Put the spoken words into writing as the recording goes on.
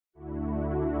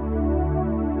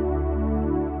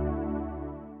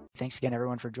Thanks again,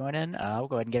 everyone, for joining. We'll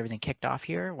go ahead and get everything kicked off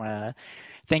here. I want to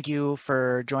thank you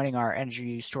for joining our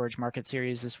energy storage market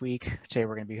series this week. Today,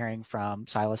 we're going to be hearing from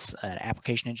Silas, an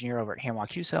application engineer over at Hanwha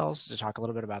Q Cells, to talk a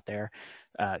little bit about their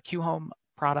Q.HOME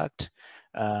product.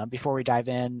 Before we dive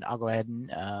in, I'll go ahead and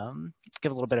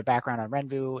give a little bit of background on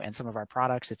RENVU and some of our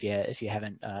products if you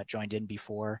haven't joined in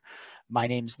before. My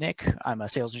name's Nick. I'm a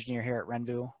sales engineer here at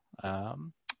RENVU.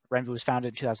 RENVU was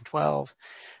founded in 2012,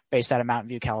 based out of Mountain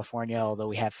View, California, although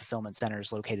we have fulfillment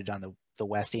centers located on the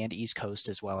West and East Coast,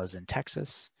 as well as in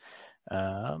Texas.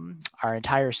 Our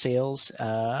entire sales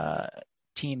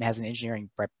team has an engineering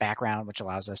background, which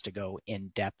allows us to go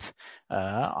in depth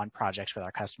on projects with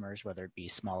our customers, whether it be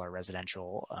smaller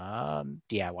residential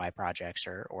DIY projects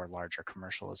or larger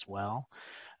commercial as well.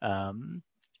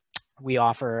 We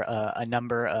offer a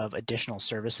number of additional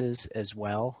services as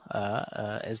well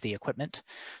as the equipment.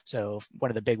 So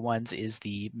one of the big ones is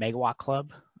the Megawatt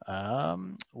Club,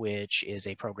 which is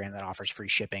a program that offers free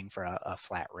shipping for a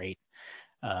flat rate.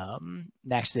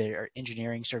 Next are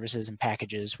engineering services and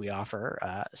packages. We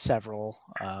offer several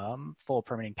full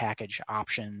permitting package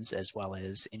options, as well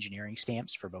as engineering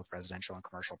stamps for both residential and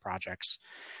commercial projects.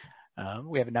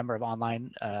 We have a number of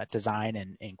online design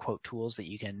and quote tools that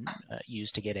you can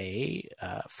use to get a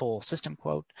full system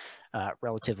quote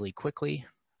relatively quickly,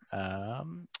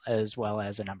 as well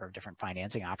as a number of different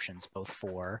financing options, both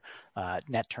for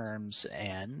net terms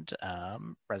and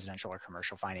residential or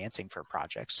commercial financing for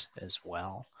projects as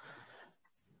well.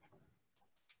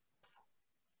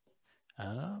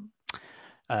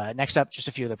 Next up, just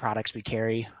a few of the products we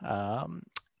carry.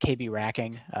 KB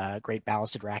racking, great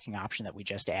ballasted racking option that we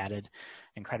just added.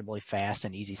 Incredibly fast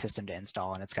and easy system to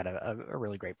install, and it's got a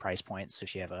really great price point. So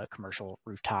if you have a commercial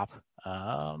rooftop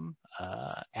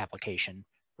application,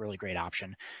 really great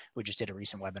option. We just did a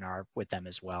recent webinar with them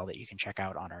as well that you can check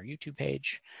out on our YouTube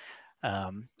page.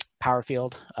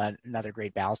 Powerfield, another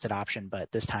great ballasted option,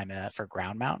 but this time for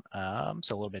ground mount.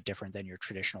 So a little bit different than your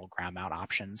traditional ground mount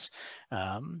options.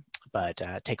 But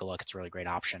take a look, it's a really great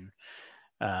option.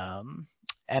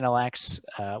 NLX,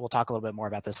 we'll talk a little bit more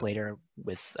about this later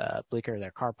with Bleecker,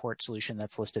 their carport solution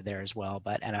that's listed there as well.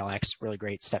 But NLX, really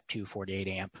great step 2 48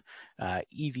 amp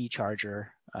EV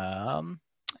charger.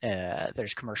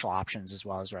 There's commercial options as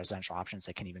well as residential options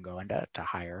that can even go into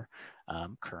higher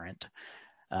current.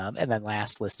 And then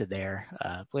last listed there,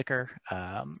 Bleecker,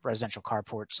 residential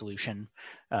carport solution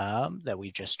that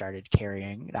we just started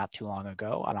carrying not too long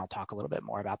ago. And I'll talk a little bit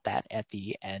more about that at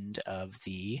the end of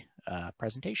the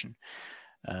presentation.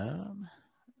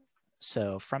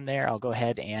 So from there, I'll go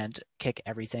ahead and kick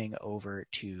everything over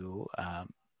to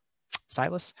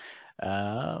Silas,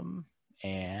 and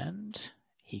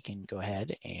he can go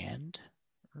ahead and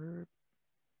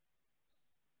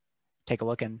take a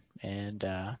look and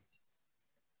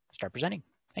start presenting.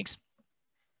 Thanks.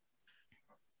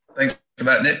 Thanks for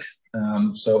that, Nick.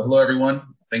 So hello, everyone.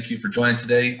 Thank you for joining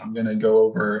today. I'm going to go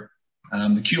over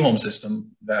the Q.HOME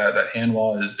system that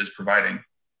Hanwha is providing.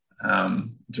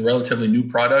 It's a relatively new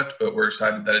product, but we're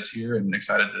excited that it's here and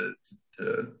excited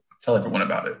to tell everyone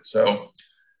about it. So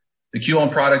the Q.HOME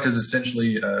product is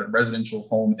essentially a residential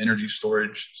home energy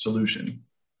storage solution.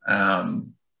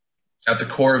 At the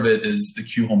core of it is the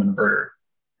Q.HOME inverter.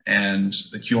 And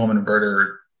the Q.HOME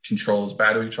inverter controls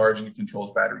battery charging, it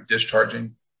controls battery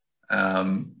discharging.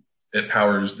 It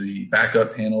powers the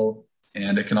backup panel,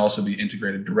 and it can also be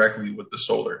integrated directly with the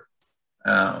solar.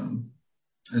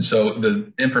 And so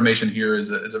the information here is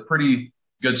a pretty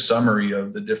good summary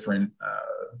of the different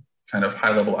kind of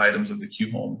high-level items of the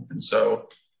Q.HOME. And so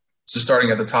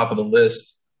starting at the top of the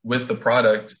list with the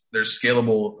product, there's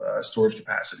scalable storage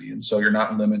capacity. And so you're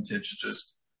not limited to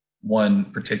just one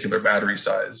particular battery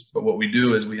size. But what we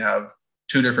do is we have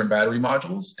 2 different battery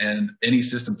modules, and any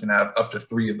system can have up to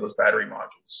 3 of those battery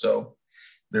modules. So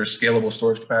there's scalable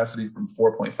storage capacity from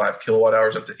 4.5 kilowatt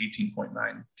hours up to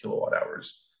 18.9 kilowatt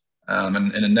hours.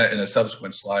 And in a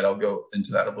subsequent slide, I'll go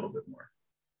into that a little bit more.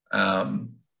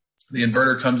 The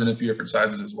inverter comes in a few different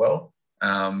sizes as well,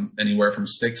 anywhere from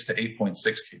 6 to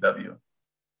 8.6 kW.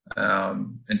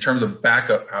 In terms of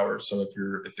backup power, so if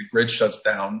the grid shuts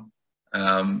down,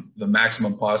 the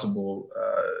maximum possible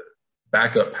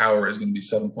backup power is going to be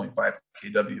 7.5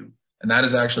 kW. And that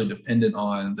is actually dependent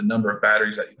on the number of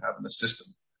batteries that you have in the system.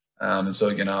 And so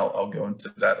again, I'll go into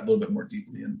that a little bit more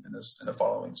deeply in a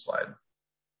following slide.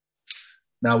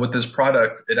 Now with this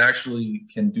product, it actually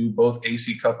can do both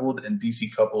AC coupled and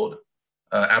DC coupled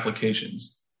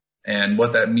applications. And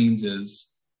what that means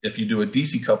is if you do a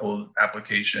DC coupled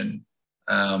application,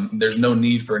 there's no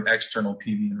need for an external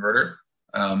PV inverter.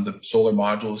 The solar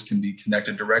modules can be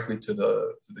connected directly to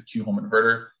the Q.HOME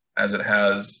inverter, as it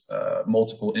has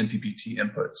multiple MPPT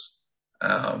inputs.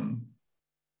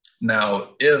 Now,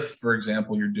 if, for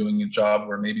example, you're doing a job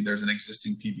where maybe there's an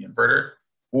existing PV inverter,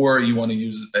 or you want to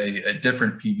use a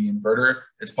different PV inverter,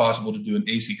 it's possible to do an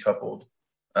AC coupled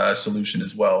solution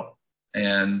as well.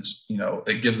 And,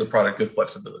 it gives the product good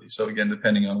flexibility. So again,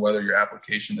 depending on whether your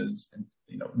application is,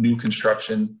 new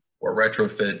construction or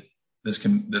retrofit, this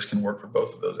can work for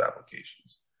both of those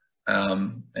applications.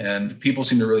 And people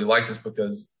seem to really like this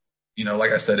because,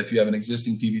 like I said, if you have an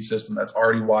existing PV system that's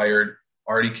already wired,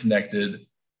 already connected,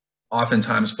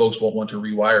 oftentimes folks won't want to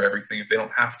rewire everything if they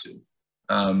don't have to.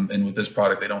 And with this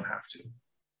product, they don't have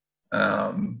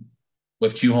to.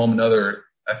 With Q.HOME, another,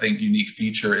 I think, unique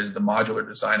feature is the modular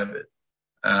design of it.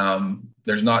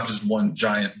 There's not just one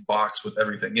giant box with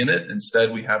everything in it.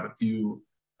 Instead, we have a few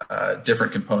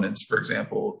different components. For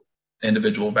example,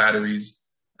 individual batteries.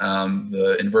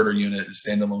 The inverter unit is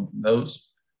standalone from those.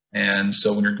 And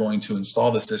so when you're going to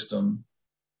install the system,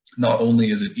 not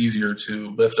only is it easier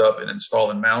to lift up and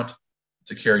install and mount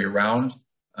to carry around,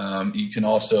 you can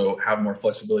also have more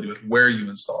flexibility with where you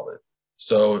install it.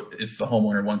 So if the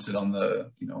homeowner wants it on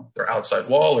the, their outside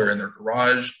wall or in their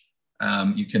garage,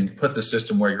 you can put the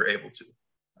system where you're able to,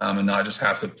 and not just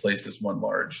have to place this one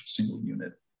large single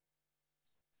unit.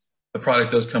 The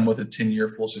product does come with a 10-year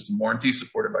full system warranty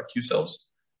supported by Q Cells.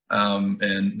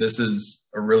 And this is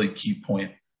a really key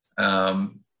point.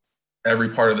 Every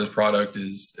part of this product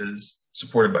is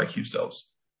supported by Q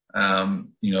Cells.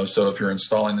 So if you're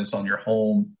installing this on your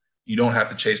home, you don't have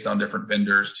to chase down different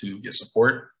vendors to get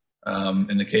support.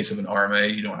 In the case of an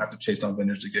RMA, you don't have to chase down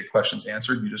vendors to get questions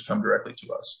answered. You just come directly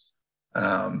to us.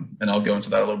 And I'll go into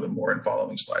that a little bit more in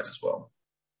following slides as well.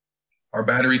 Our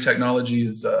battery technology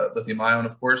is lithium ion,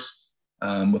 of course,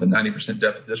 with a 90%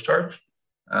 depth of discharge.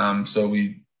 So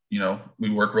we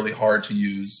work really hard to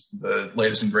use the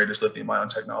latest and greatest lithium ion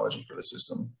technology for the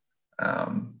system.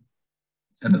 And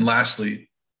then lastly,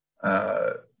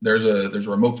 there's a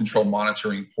remote control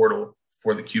monitoring portal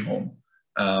for the Q.HOME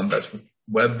that's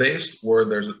web-based, or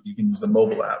you can use the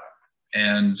mobile app.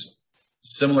 And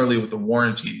similarly with the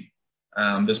warranty,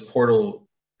 this portal,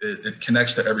 it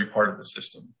connects to every part of the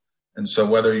system. And so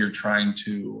whether you're trying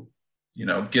to,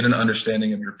 get an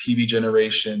understanding of your PV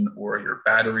generation or your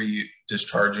battery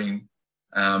discharging,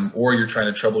 or you're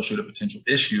trying to troubleshoot a potential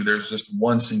issue, there's just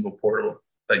one single portal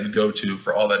that you go to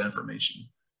for all that information.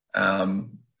 And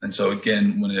so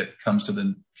again, when it comes to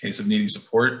the case of needing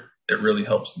support, it really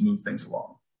helps move things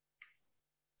along.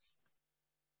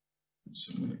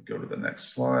 So I'm going to go to the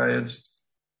next slide.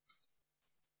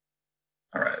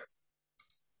 All right.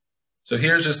 So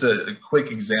here's just a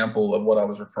quick example of what I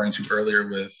was referring to earlier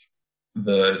with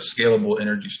the scalable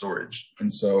energy storage.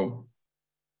 And so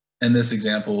in this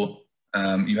example,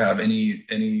 you have any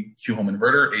Q.HOME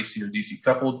inverter, AC or DC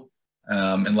coupled.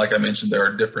 And like I mentioned, there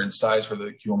are different sizes for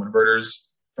the Q.HOME inverters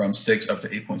from 6 up to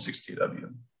 8.6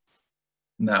 kW.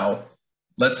 Now,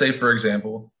 let's say, for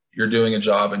example, you're doing a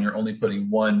job and you're only putting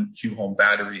one Q.HOME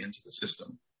battery into the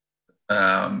system.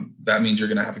 That means you're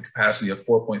going to have a capacity of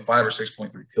 4.5 or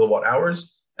 6.3 kilowatt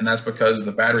hours. And that's because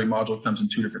the battery module comes in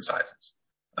two different sizes,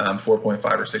 4.5 or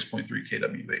 6.3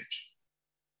 kWh.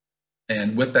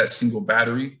 And with that single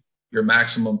battery, your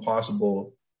maximum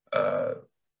possible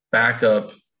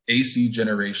backup AC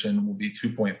generation will be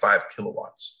 2.5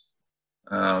 kilowatts.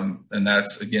 And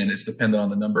that's, again, it's dependent on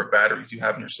the number of batteries you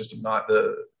have in your system, not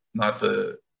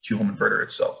the Q.HOME inverter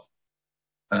itself.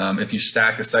 If you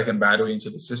stack a second battery into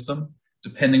the system,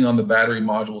 depending on the battery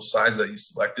module size that you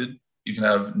selected, you can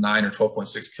have 9 or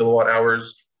 12.6 kilowatt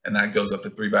hours, and that goes up to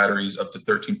 3 batteries, up to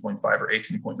 13.5 or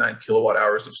 18.9 kilowatt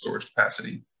hours of storage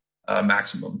capacity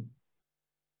maximum.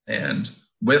 And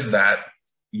with that,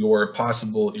 your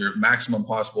maximum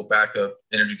possible backup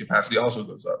energy capacity also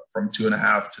goes up from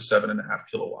 2.5 to 7.5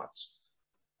 kilowatts.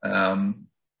 And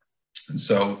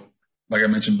so, like I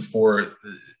mentioned before,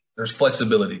 there's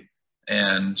flexibility,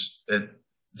 and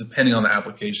depending on the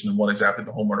application and what exactly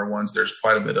the homeowner wants, there's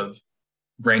quite a bit of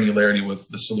granularity with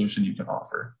the solution you can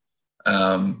offer.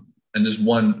 And just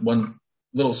one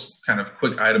little kind of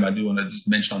quick item I do want to just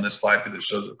mention on this slide, because it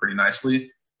shows it pretty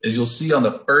nicely, is you'll see on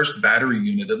the first battery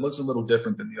unit, it looks a little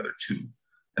different than the other two.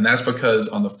 And that's because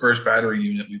on the first battery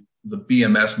unit, the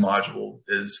BMS module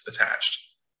is attached.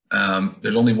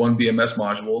 There's only one BMS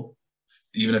module,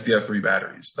 even if you have 3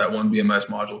 batteries. That one BMS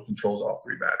module controls all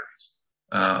 3 batteries.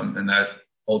 And that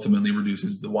ultimately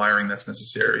reduces the wiring that's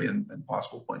necessary and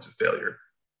possible points of failure.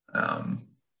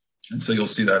 And so you'll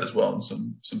see that as well in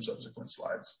some subsequent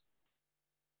slides.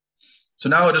 So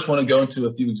now I just want to go into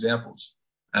a few examples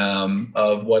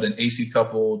of what an AC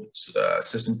coupled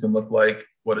system can look like,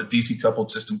 what a DC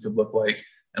coupled system could look like,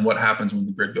 and what happens when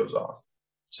the grid goes off.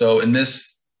 So in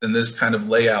this kind of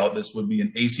layout, this would be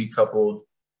an AC coupled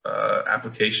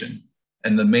application.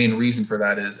 And the main reason for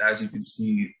that is, as you can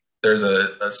see, there's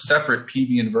a separate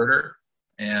PV inverter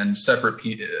and separate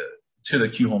to the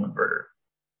Q.HOME inverter.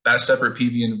 That separate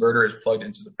PV inverter is plugged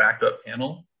into the backup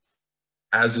panel,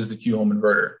 as is the Q.HOME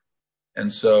inverter.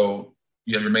 And so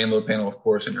you have your main load panel, of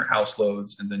course, and your house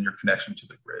loads, and then your connection to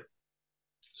the grid.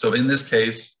 So in this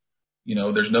case,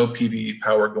 there's no PV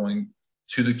power going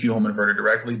to the Q.HOME inverter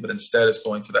directly, but instead it's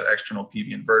going to that external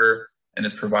PV inverter and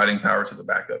it's providing power to the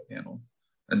backup panel.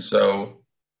 And so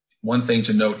one thing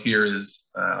to note here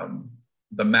is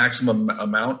the maximum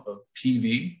amount of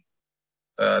PV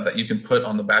that you can put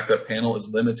on the backup panel is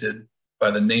limited by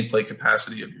the nameplate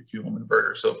capacity of your Q.HOME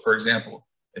inverter. So for example,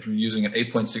 if you're using an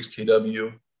 8.6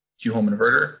 kW Q.HOME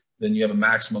inverter, then you have a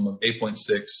maximum of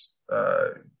 8.6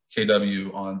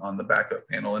 kW on the backup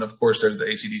panel. And of course, there's the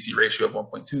AC/DC ratio of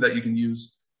 1.2 that you can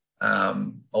use,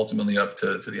 ultimately up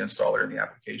to the installer in the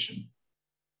application.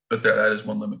 But that is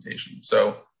one limitation.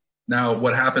 So now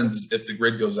what happens if the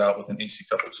grid goes out with an AC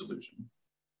coupled solution?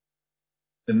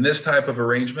 In this type of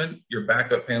arrangement, your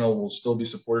backup panel will still be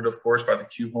supported, of course, by the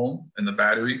Q.HOME and the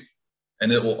battery,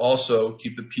 and it will also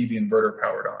keep the PV inverter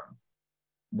powered on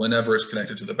whenever it's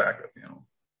connected to the backup panel.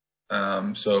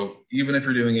 So even if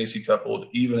you're doing AC coupled,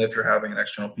 even if you're having an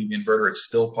external PV inverter, it's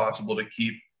still possible to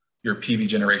keep your PV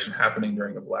generation happening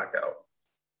during a blackout.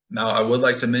 Now, I would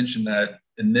like to mention that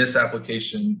in this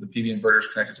application, the PV inverter is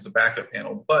connected to the backup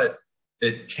panel, but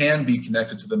it can be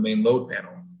connected to the main load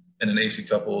panel in an AC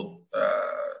coupled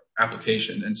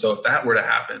application. And so if that were to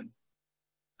happen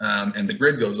and the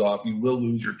grid goes off, you will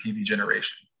lose your PV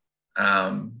generation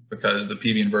because the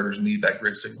PV inverters need that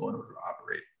grid signal in order to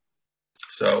operate.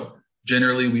 So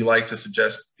generally, we like to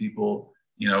suggest to people,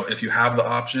 if you have the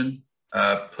option,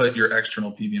 put your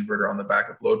external PV inverter on the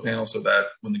backup load panel so that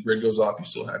when the grid goes off, you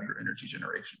still have your energy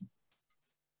generation.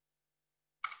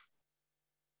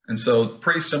 And so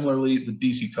pretty similarly, the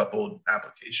DC coupled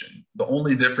application. The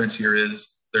only difference here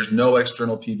is there's no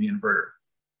external PV inverter.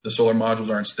 The solar modules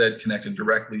are instead connected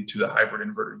directly to the hybrid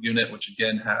inverter unit, which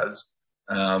again has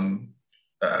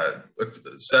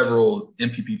several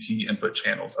MPPT input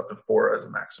channels, up to 4 as a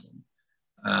maximum.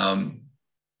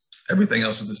 Everything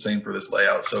else is the same for this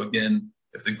layout. So again,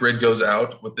 if the grid goes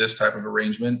out with this type of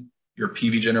arrangement, your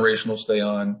PV generation will stay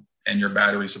on and your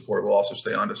battery support will also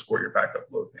stay on to support your backup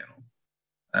load panel.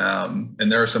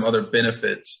 And there are some other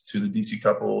benefits to the DC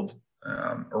coupled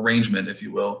arrangement, if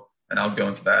you will, and I'll go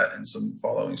into that in some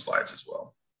following slides as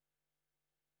well.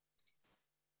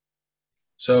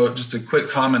 So just a quick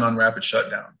comment on rapid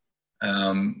shutdown.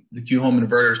 The Q.HOME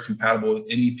inverter is compatible with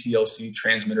any PLC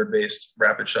transmitter-based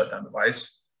rapid shutdown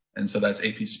device. And so that's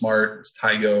AP Smart, it's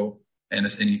Tigo, and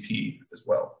it's NEP as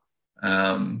well.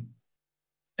 And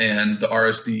the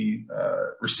RSD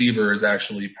receiver is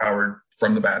actually powered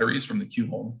from the batteries from the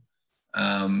Q.HOME.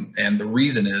 And the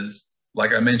reason is,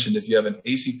 like I mentioned, if you have an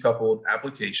AC coupled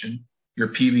application, your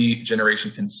PV generation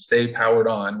can stay powered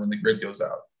on when the grid goes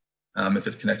out, if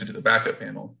it's connected to the backup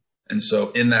panel. And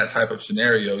so in that type of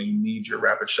scenario, you need your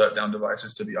rapid shutdown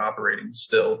devices to be operating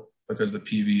still because the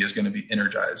PV is going to be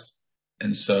energized.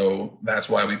 And so that's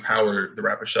why we power the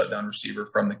rapid shutdown receiver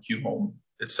from the Q.HOME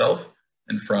itself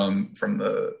and from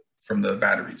the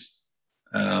batteries.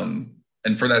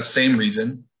 And for that same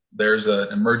reason, there's an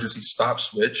emergency stop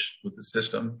switch with the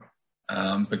system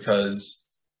because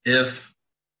if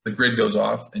the grid goes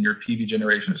off and your PV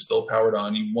generation is still powered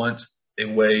on, you want a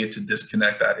way to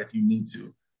disconnect that if you need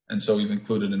to. And so we've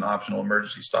included an optional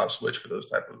emergency stop switch for those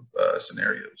type of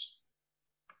scenarios.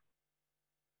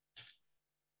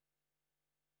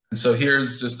 And so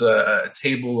here's just a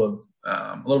table of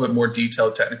a little bit more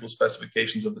detailed technical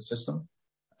specifications of the system.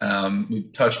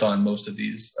 We've touched on most of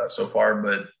these so far,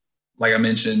 but like I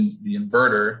mentioned, the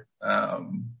inverter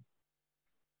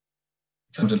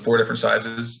comes in 4 different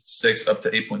sizes, 6 up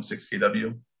to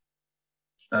 8.6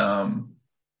 kW.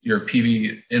 Your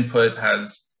PV input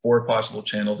has 4 possible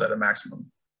channels at a maximum.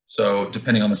 So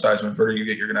depending on the size of inverter you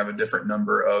get, you're gonna have a different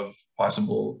number of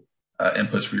possible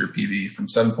inputs for your PV, from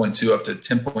 7.2 up to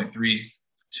 10.32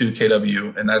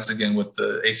 kW. And that's again with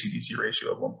the AC/DC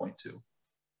ratio of 1.2.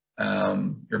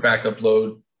 Your backup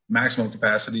load maximum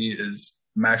capacity is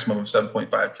maximum of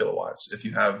 7.5 kilowatts if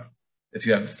you have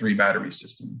a 3 battery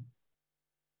system.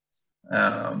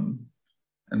 And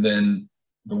then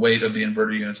the weight of the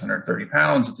inverter unit is 130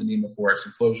 pounds. It's a NEMA 4X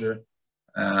enclosure.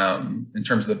 In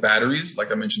terms of the batteries,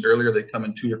 like I mentioned earlier, they come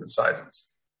in 2 different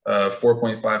sizes,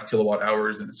 4.5 kilowatt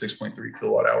hours and a 6.3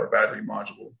 kilowatt hour battery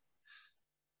module.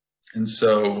 And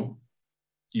so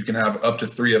You can have up to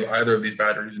 3 of either of these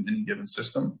batteries in any given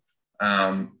system,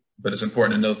 but it's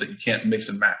important to note that you can't mix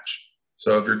and match.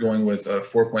 So if you're going with a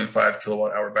 4.5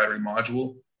 kilowatt hour battery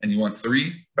module and you want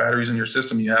 3 batteries in your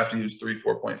system, you have to use 3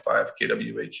 4.5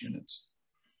 kWh units.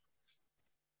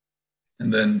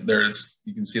 And then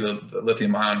you can see the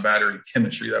lithium ion battery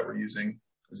chemistry that we're using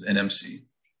is NMC.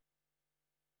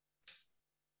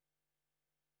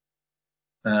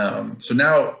 So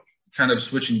now kind of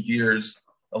switching gears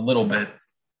a little bit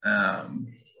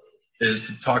is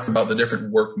to talk about the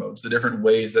different work modes, the different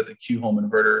ways that the Q.HOME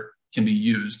inverter can be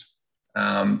used.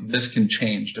 This can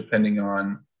change depending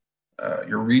on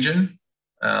your region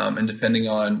and depending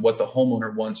on what the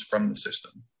homeowner wants from the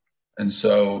system. And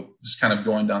so just kind of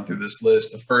going down through this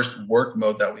list, the first work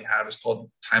mode that we have is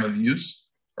called time of use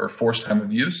or forced time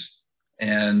of use.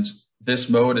 And this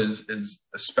mode is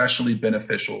especially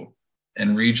beneficial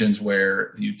in regions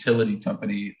where the utility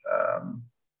company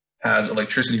has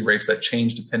electricity rates that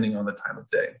change depending on the time of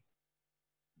day.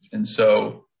 And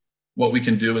so what we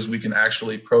can do is we can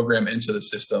actually program into the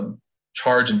system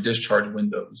charge and discharge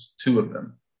windows, 2 of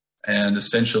them. And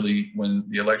essentially when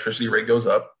the electricity rate goes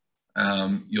up,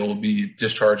 you'll be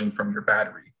discharging from your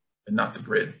battery and not the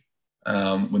grid.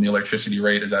 When the electricity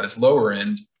rate is at its lower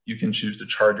end, you can choose to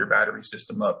charge your battery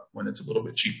system up when it's a little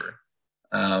bit cheaper.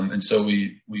 And so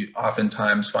we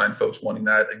oftentimes find folks wanting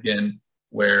that, again,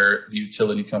 where the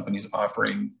utility company is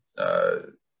offering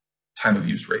time of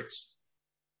use rates.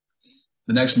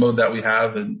 The next mode that we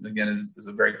have, and again is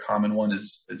a very common one,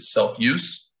 is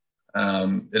self-use.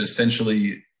 It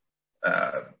essentially,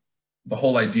 the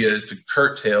whole idea is to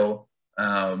curtail,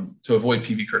 to avoid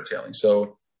PV curtailing.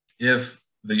 So if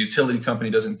the utility company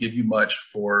doesn't give you much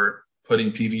for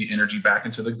putting PV energy back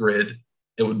into the grid,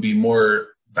 it would be more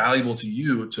valuable to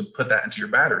you to put that into your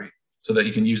battery so that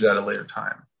you can use that at a later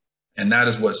time. And that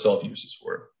is what self-use is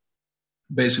for.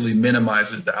 Basically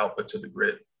minimizes the output to the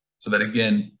grid so that,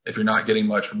 again, if you're not getting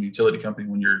much from the utility company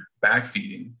when you're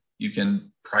backfeeding, you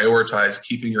can prioritize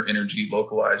keeping your energy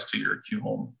localized to your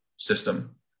Q.HOME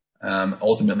system,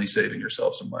 ultimately saving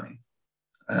yourself some money.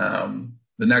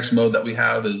 The next mode that we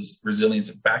have is resilience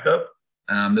and backup.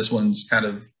 This one's kind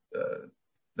of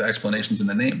the explanation's in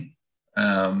the name.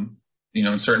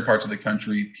 In certain parts of the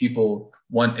country, people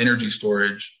want energy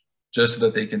storage just so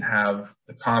that they can have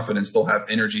the confidence they'll have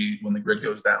energy when the grid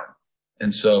goes down.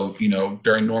 And so,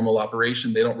 during normal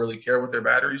operation, they don't really care what their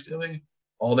battery's doing.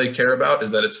 All they care about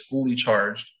is that it's fully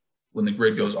charged when the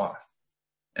grid goes off.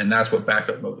 And that's what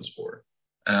backup mode is for.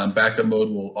 Backup mode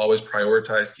will always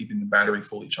prioritize keeping the battery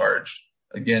fully charged,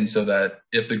 again, so that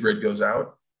if the grid goes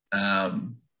out,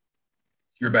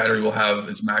 your battery will have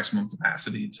its maximum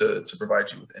capacity to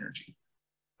provide you with energy.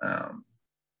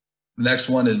 The next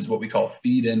one is what we call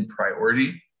feed-in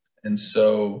priority. And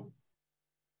so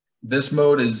this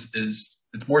mode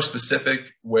it's more specific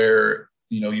where,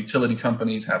 utility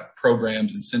companies have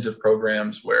programs, incentive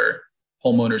programs where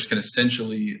homeowners can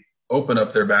essentially open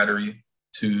up their battery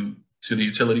to the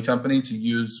utility company to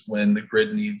use when the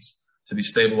grid needs to be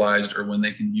stabilized or when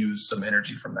they can use some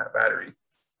energy from that battery.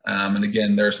 And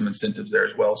again, there are some incentives there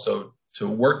as well. So to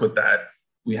work with that,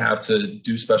 we have to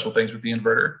do special things with the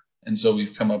inverter. And so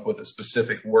we've come up with a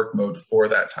specific work mode for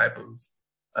that type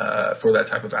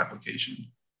of application.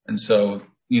 And so,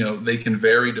 they can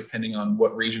vary depending on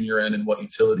what region you're in and what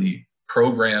utility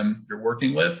program you're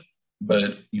working with.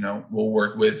 But, we'll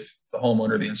work with the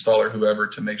homeowner, the installer, whoever,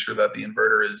 to make sure that the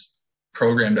inverter is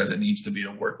programmed as it needs to be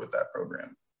to work with that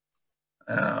program.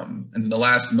 And the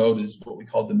last mode is what we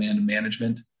call demand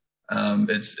management.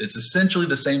 It's essentially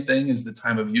the same thing as the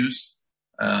time of use,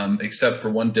 except for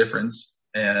one difference.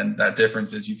 And that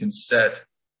difference is you can set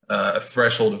a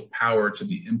threshold of power to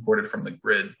be imported from the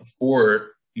grid before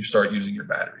you start using your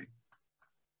battery.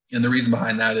 And the reason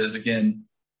behind that is, again,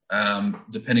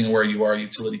 depending on where you are,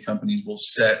 utility companies will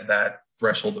set that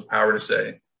threshold of power to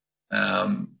say,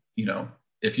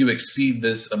 if you exceed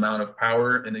this amount of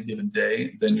power in a given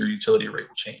day, then your utility rate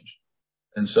will change.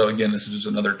 And so again, this is just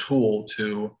another tool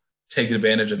to take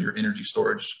advantage of your energy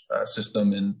storage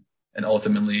system and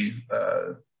ultimately,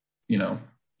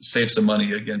 save some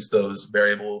money against those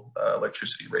variable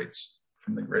electricity rates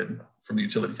from the grid, from the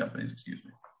utility companies, excuse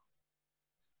me.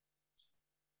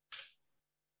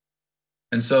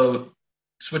 And so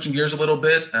switching gears a little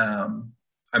bit,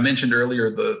 I mentioned earlier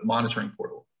the monitoring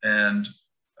portal, and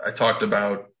I talked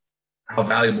about how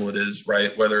valuable it is,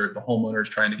 right? Whether the homeowner is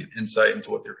trying to get insight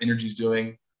into what their energy is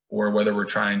doing, or whether we're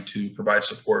trying to provide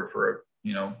support for,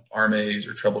 RMAs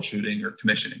or troubleshooting or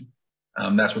commissioning.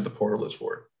 That's what the portal is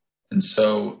for. And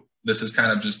so this is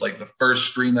kind of just like the first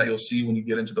screen that you'll see when you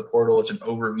get into the portal. It's an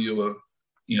overview of,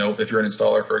 if you're an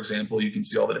installer, for example, you can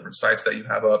see all the different sites that you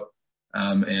have up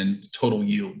and total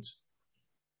yields.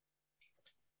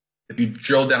 If you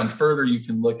drill down further, you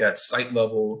can look at site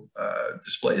level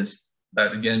displays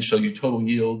that again show you total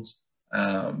yields,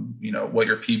 what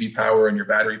your PV power and your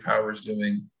battery power is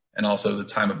doing, and also the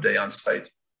time of day on site.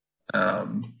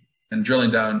 And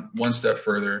drilling down one step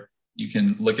further, you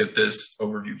can look at this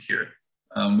overview here.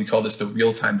 We call this the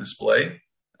real-time display.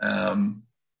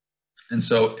 And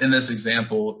so in this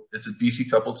example, it's a DC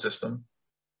coupled system.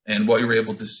 And what you're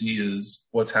able to see is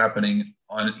what's happening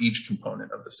on each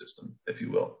component of the system, if you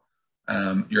will.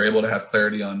 You're able to have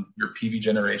clarity on your PV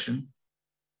generation,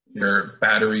 your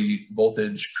battery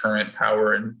voltage, current,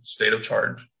 power, and state of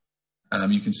charge.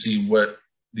 You can see what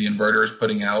the inverter is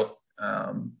putting out.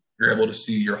 You're able to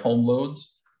see your home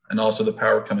loads and also the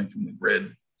power coming from the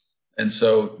grid. And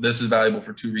so this is valuable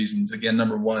for two reasons. Again,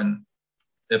 number one,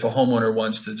 if a homeowner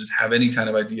wants to just have any kind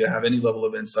of idea, have any level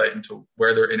of insight into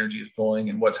where their energy is going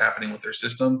and what's happening with their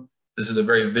system, this is a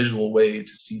very visual way to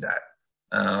see that.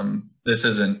 This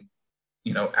isn't,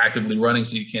 actively running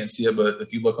so you can't see it, but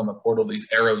if you look on the portal, these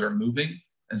arrows are moving.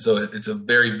 And so it's a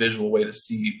very visual way to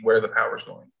see where the power is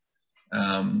going.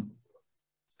 And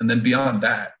then beyond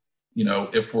that,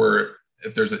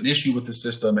 if there's an issue with the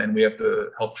system and we have to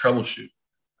help troubleshoot,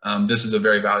 this is a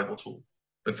very valuable tool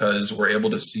because we're able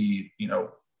to see,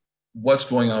 what's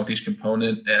going on with each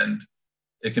component, and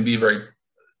it can be very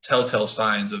telltale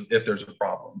signs of if there's a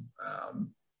problem.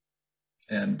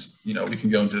 And we can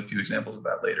go into a few examples of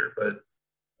that later, but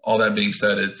all that being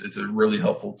said, it's a really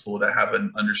helpful tool to have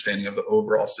an understanding of the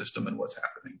overall system and what's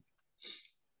happening.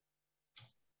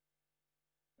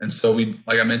 And so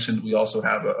like I mentioned, we also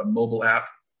have a mobile app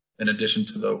in addition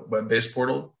to the web-based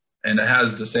portal, and it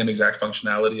has the same exact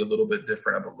functionality, a little bit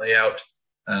different of a layout.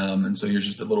 And so here's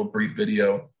just a little brief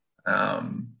video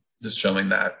just showing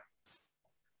that.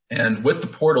 And with the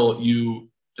portal,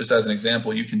 just as an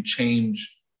example, you can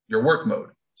change your work mode.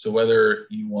 So whether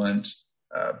you want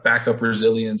backup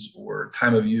resilience or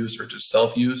time of use or just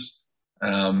self-use,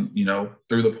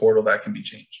 through the portal that can be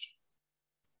changed.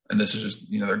 And this is just,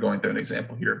 they're going through an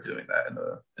example here of doing that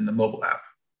in the mobile app.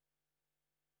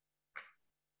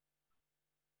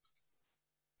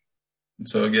 And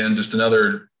so again, just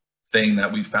another thing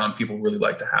that we found people really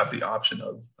like to have the option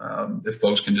of. If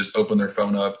folks can just open their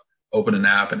phone up, open an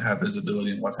app and have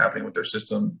visibility in what's happening with their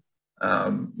system,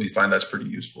 we find that's pretty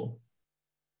useful.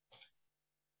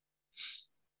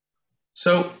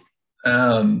 So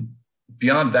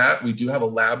beyond that, we do have a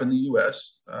lab in the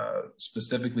US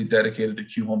specifically dedicated to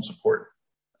Q.HOME support.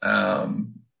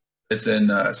 It's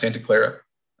in Santa Clara,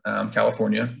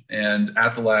 California. And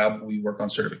at the lab, we work on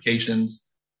certifications,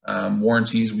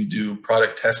 warranties. We do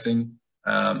product testing,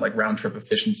 like round trip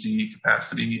efficiency,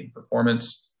 capacity, and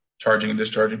performance, charging and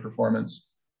discharging performance.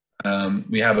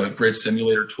 We have a grid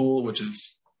simulator tool, which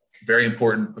is very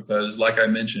important because, like I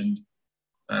mentioned,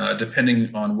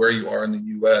 depending on where you are in the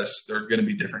US, there are going to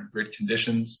be different grid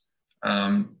conditions.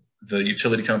 The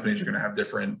utility companies are going to have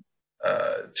different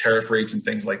tariff rates and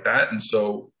things like that. And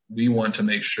so we want to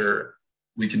make sure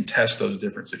we can test those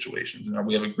different situations. And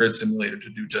we have a grid simulator to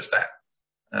do just that.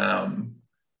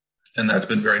 And that's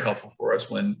been very helpful for us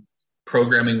when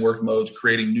programming work modes,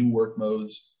 creating new work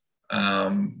modes,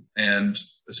 and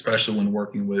especially when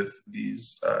working with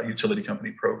these utility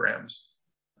company programs.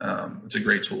 It's a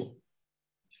great tool.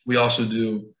 We also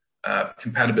do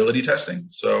compatibility testing.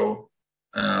 So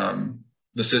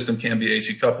the system can be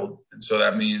AC coupled. And so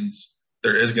that means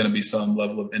there is going to be some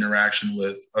level of interaction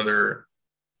with other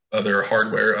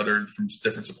hardware, from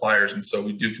different suppliers. And so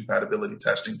we do compatibility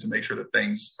testing to make sure that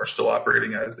things are still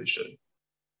operating as they should.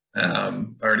 I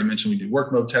already mentioned we do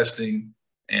work mode testing.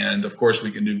 And of course, we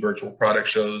can do virtual product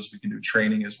shows. We can do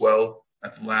training as well.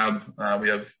 At the lab, we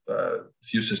have a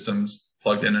few systems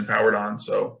plugged in and powered on.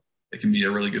 So it can be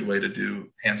a really good way to do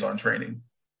hands-on training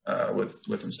with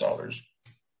installers.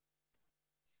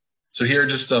 So here are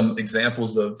just some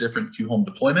examples of different Q.HOME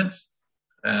deployments.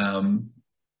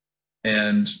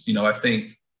 And, I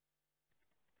think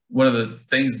one of the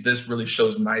things this really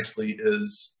shows nicely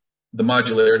is the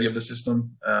modularity of the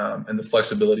system and the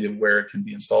flexibility of where it can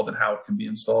be installed and how it can be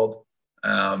installed.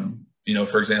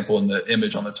 For example, in the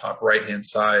image on the top right-hand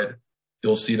side,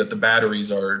 you'll see that the batteries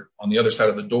are on the other side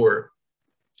of the door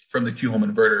from the Q.HOME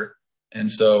inverter.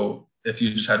 And so if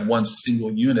you just had one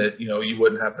single unit, you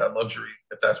wouldn't have that luxury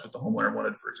if that's what the homeowner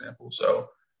wanted, for example. So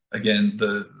again,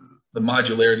 the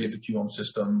modularity of the Q.HOME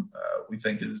system, we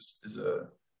think is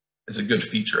a good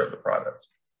feature of the product.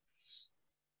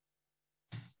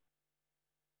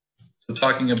 So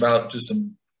talking about just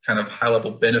some kind of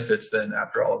high-level benefits then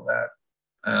after all of that.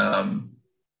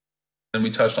 and we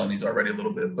touched on these already a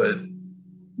little bit, but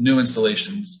new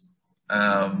installations,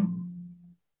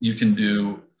 you can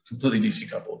do completely DC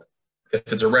coupled.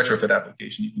 If it's a retrofit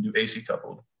application, you can do AC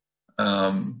coupled.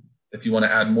 If you want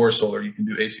to add more solar, you can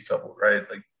do AC coupled, right?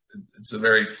 Like, it's a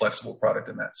very flexible product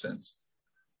in that sense.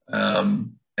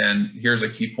 And here's a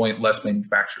key point: less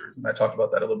manufacturers. And I talked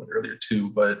about that a little bit earlier too,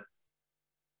 but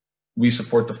we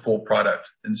support the full product.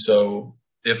 And so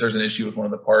if there's an issue with one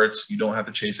of the parts, you don't have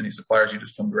to chase any suppliers. You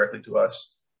just come directly to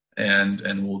us, and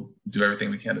we'll do everything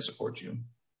we can to support you.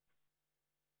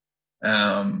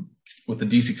 With the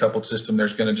DC coupled system,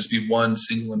 there's going to just be one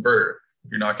single inverter.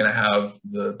 You're not going to have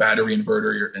the battery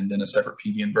inverter and then a separate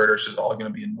PV inverter. It's just all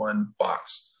going to be in one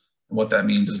box. And what that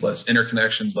means is less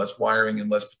interconnections, less wiring, and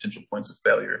less potential points of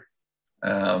failure.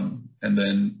 And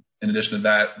then in addition to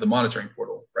that, the monitoring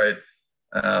portal, right?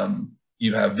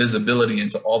 You have visibility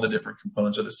into all the different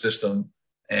components of the system,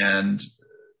 and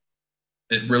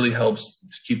it really helps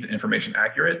to keep the information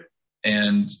accurate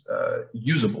and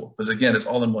usable, because again, it's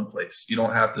all in one place. You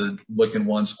don't have to look in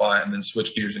one spot and then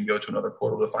switch gears and go to another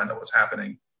portal to find out what's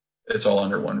happening. It's all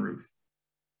under one roof.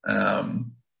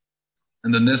 And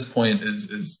then this point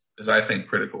is I think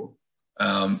critical.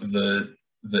 The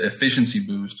efficiency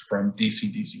boost from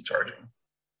DC-DC charging.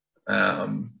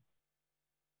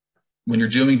 When you're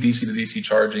doing DC to DC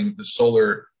charging, the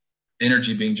solar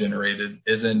energy being generated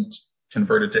isn't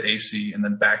converted to AC and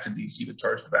then back to DC to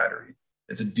charge the battery.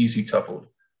 It's a DC coupled.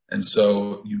 And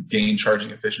so you gain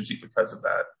charging efficiency because of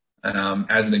that.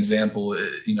 As an example,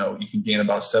 you can gain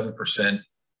about 7%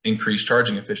 increased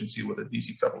charging efficiency with a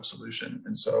DC coupled solution.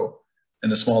 And so in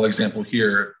the small example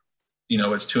here,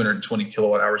 it's 220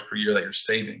 kilowatt hours per year that you're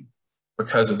saving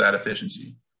because of that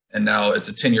efficiency. And now it's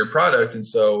a 10-year product. And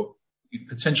so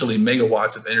potentially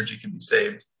megawatts of energy can be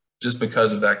saved just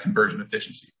because of that conversion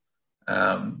efficiency.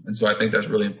 And so I think that's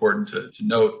really important to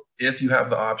note. If you have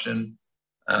the option,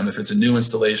 if it's a new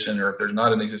installation or if there's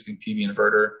not an existing PV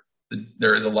inverter,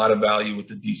 there is a lot of value with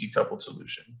the DC coupled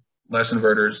solution. Less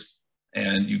inverters,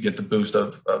 and you get the boost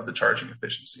of the charging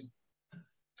efficiency.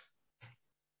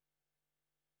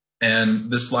 And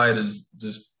this slide is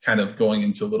just kind of going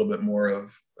into a little bit more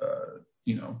of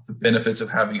the benefits of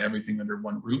having everything under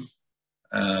one roof.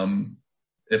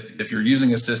 If you're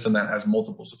using a system that has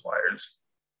multiple suppliers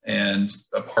and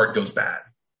a part goes bad,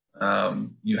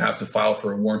 you have to file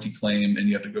for a warranty claim, and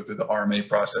you have to go through the RMA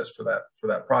process for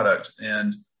that product.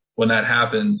 And when that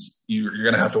happens, you're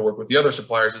going to have to work with the other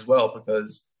suppliers as well,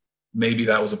 because maybe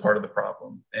that was a part of the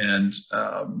problem. And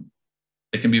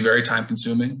it can be very time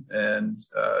consuming. And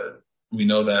we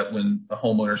know that when a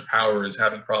homeowner's power is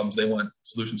having problems, they want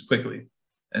solutions quickly.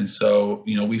 And so,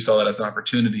 we saw that as an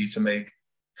opportunity to make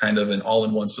kind of an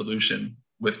all-in-one solution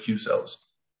with Q Cells,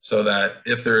 so that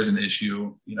if there is an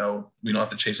issue, we don't have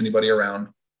to chase anybody around.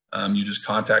 You just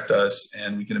contact us,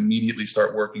 and we can immediately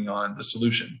start working on the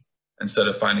solution instead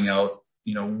of finding out,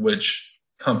 which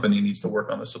company needs to work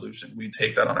on the solution. We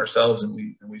take that on ourselves, and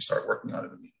we start working on it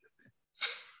immediately.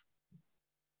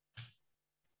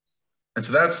 And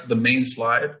so that's the main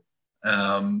slide,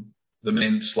 the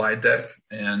main slide deck.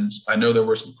 And I know there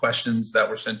were some questions that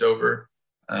were sent over.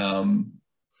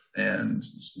 And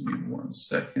just give me 1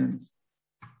 second.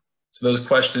 So those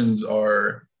questions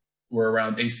were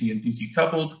around AC and DC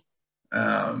coupled,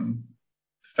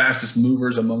 fastest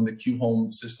movers among the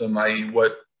Q.HOME system, i.e.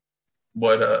 what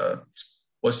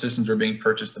systems are being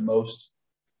purchased the most,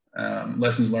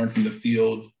 lessons learned from the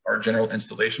field, our general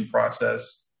installation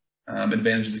process,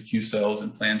 advantages of Q Cells,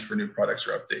 and plans for new products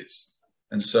or updates.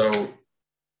 And so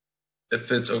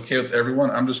if it's okay with everyone,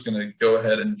 I'm just going to go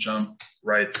ahead and jump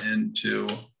right into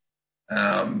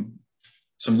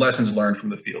some lessons learned from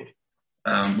the field.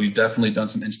 We've definitely done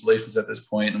some installations at this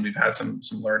point, and we've had some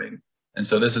learning. And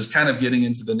so this is kind of getting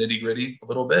into the nitty gritty a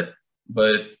little bit,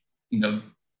 but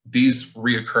these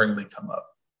reoccurringly come up.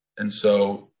 And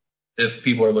so if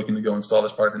people are looking to go install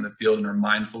this product in the field and are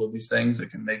mindful of these things,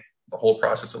 it can make the whole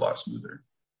process a lot smoother.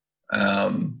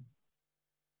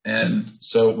 And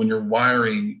so when you're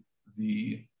wiring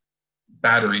the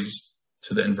batteries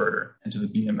to the inverter and to the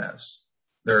BMS,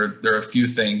 there are a few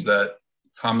things that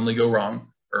commonly go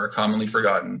wrong or are commonly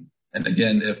forgotten. And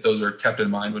again, if those are kept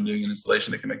in mind when doing an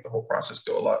installation, it can make the whole process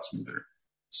go a lot smoother.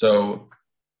 So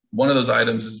one of those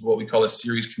items is what we call a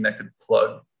series connected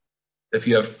plug. If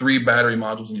you have 3 battery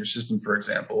modules in your system, for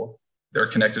example, they're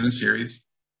connected in series.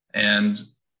 And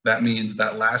that means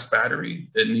that last battery,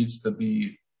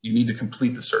 you need to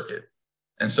complete the circuit.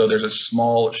 And so there's a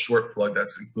small short plug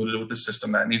that's included with the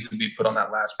system that needs to be put on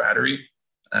that last battery.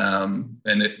 And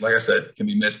it, like I said, can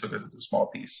be missed because it's a small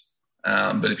piece.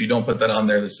 But if you don't put that on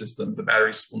there, the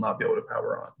batteries will not be able to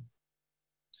power on.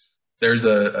 there's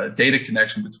a data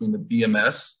connection between the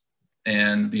BMS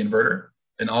and the inverter,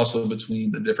 and also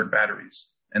between the different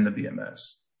batteries and the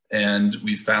BMS. And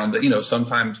we found that, you know,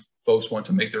 sometimes folks want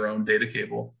to make their own data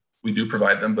cable. We do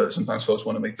provide them, but sometimes folks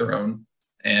want to make their own.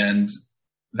 And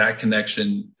that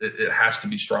connection, it has to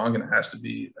be strong, and it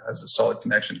has a solid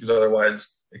connection, because otherwise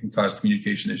it can cause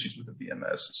communication issues with the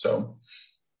BMS. So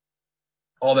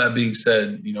all that being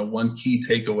said, you know, one key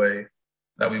takeaway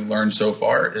that we've learned so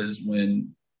far is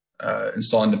when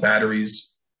installing the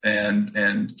batteries and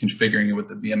configuring it with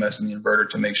the BMS and the inverter,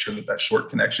 to make sure that that short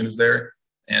connection is there,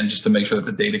 and just to make sure that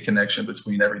the data connection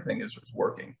between everything is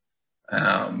working.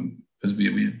 Because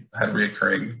we had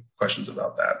reoccurring questions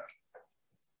about that.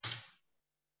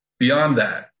 Beyond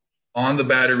that, on the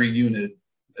battery unit,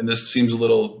 and this seems a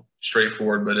little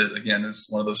straightforward, but again, it's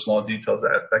one of those small details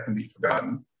that can be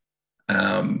forgotten.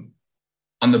 On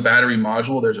the battery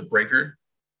module, there's a breaker,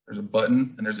 there's a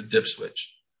button, and there's a dip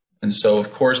switch. And so,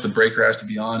 of course, the breaker has to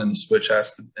be on, and the switch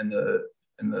has to, and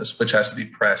the switch has to be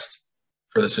pressed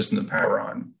for the system to power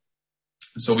on.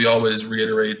 So we always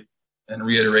reiterate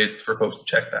for folks to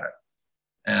check that.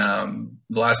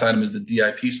 The last item is the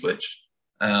DIP switch,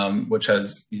 which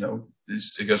has, you know,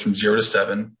 it goes from 0 to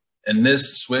 7. And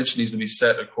this switch needs to be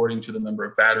set according to the number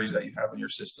of batteries that you have in your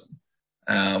system.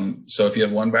 So if you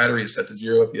have 1 battery, it's set to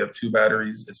 0. If you have 2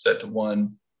 batteries, it's set to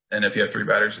 1. And if you have 3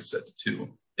 batteries, it's set to 2.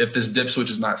 If this dip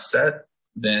switch is not set,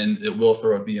 then it will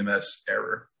throw a BMS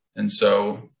error. And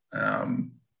so,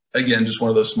 again, just one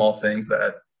of those small things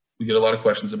that we get a lot of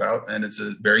questions about, and it's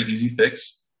a very easy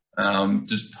fix.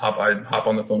 Just hop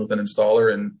on the phone with an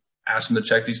installer and ask them to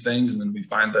check these things, and then we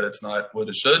find that it's not what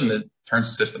it should, and it turns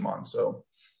the system on. So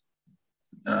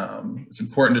it's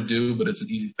important to do, but it's an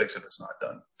easy fix if it's not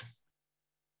done.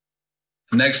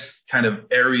 The next kind of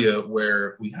area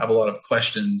where we have a lot of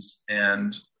questions,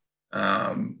 and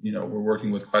you know, we're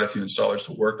working with quite a few installers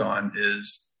to work on,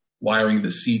 is wiring the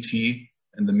CT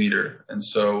and the meter. And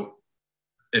so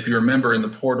if you remember, in the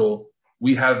portal,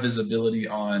 we have visibility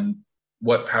on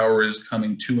what power is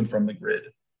coming to and from the grid.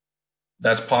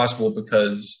 That's possible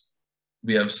because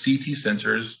we have CT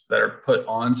sensors that are put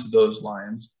onto those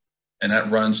lines, and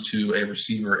that runs to a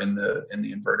receiver in the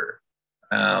inverter.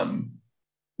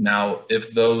 Now,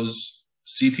 if those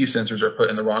CT sensors are put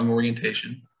in the wrong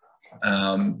orientation,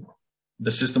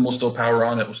 the system will still power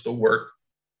on, it will still work.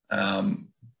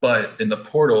 But in the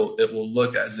portal, it will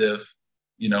look as if,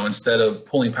 you know, instead of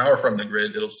pulling power from the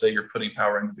grid, it'll say you're putting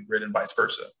power into the grid, and vice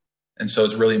versa. And so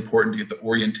it's really important to get the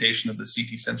orientation of the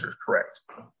CT sensors correct.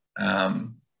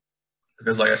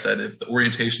 Because like I said, if the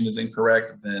orientation is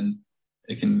incorrect, then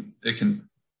it can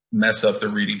mess up the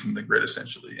reading from the grid,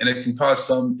 essentially. And it can cause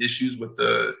some issues with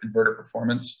the inverter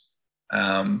performance.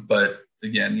 But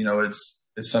again, you know, it's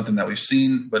something that we've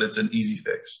seen, but it's an easy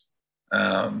fix.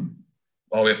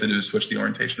 All we have to do is switch the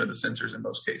orientation of the sensors in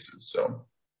most cases. So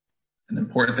an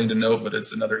important thing to note, but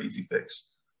it's another easy fix.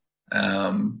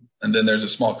 And then there's a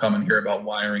small comment here about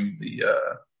wiring the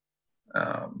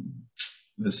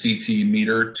CT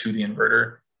meter to the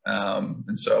inverter.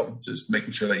 And so just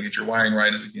making sure that you get your wiring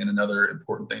right is, again, another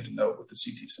important thing to note with the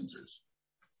CT sensors.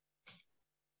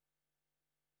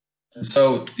 And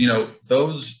so, you know,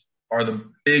 those are the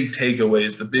big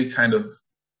takeaways, the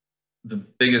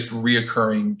biggest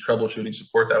reoccurring troubleshooting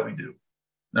support that we do.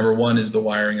 Number one is the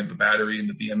wiring of the battery and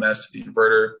the BMS to the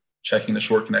inverter, checking the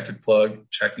short connected plug,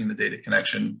 checking the data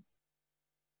connection,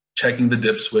 checking the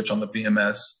dip switch on the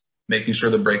BMS, making sure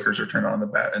the breakers are turned on and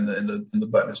the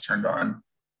button is turned on.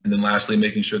 And then lastly,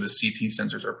 making sure the CT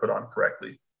sensors are put on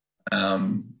correctly.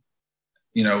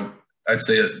 You know, I'd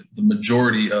say the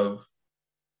majority of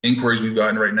inquiries we've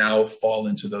gotten right now fall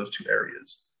into those 2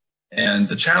 areas. And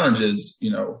the challenge is,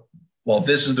 you know, while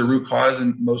this is the root cause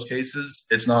in most cases,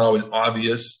 it's not always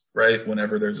obvious, right?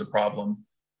 Whenever there's a problem,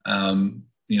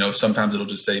 you know, sometimes it'll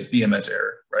just say BMS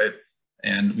error, right?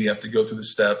 And we have to go through the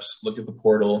steps, look at the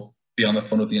portal, be on the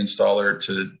phone with the installer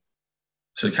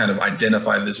to kind of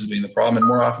identify this as being the problem. And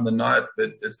more often than not,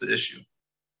 it's the issue.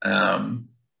 And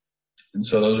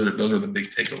so those are the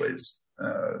big takeaways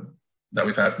that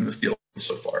we've had from the field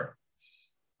so far.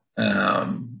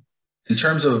 In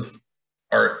terms of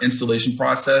our installation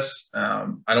process,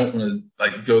 I don't want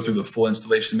to go through the full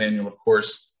installation manual, of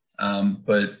course,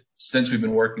 but since we've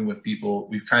been working with people,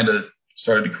 we've kind of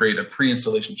started to create a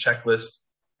pre-installation checklist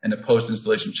and a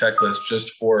post-installation checklist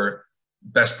just for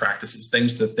best practices,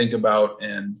 things to think about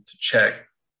and to check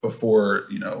before,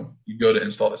 you know, you go to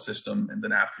install the system and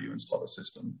then after you install the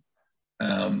system.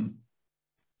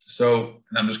 So,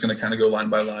 and I'm just going to kind of go line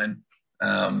by line.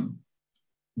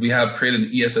 We have created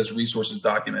an ESS resources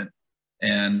document,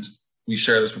 and we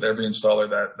share this with every installer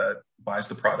that buys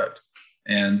the product.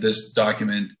 And this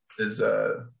document is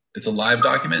it's a live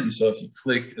document. And so if you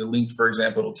click a link, for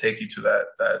example, it'll take you to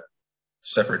that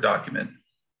separate document.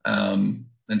 And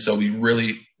so we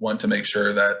really want to make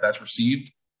sure that that's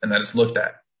received and that it's looked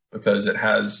at, because it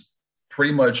has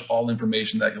pretty much all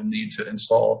information that you'll need to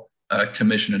install,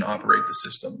 commission, and operate the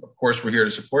system. Of course, we're here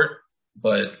to support,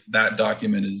 but that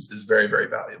document is very, very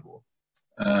valuable.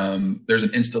 There's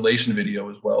an installation video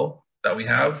as well that we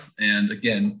have. And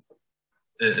again,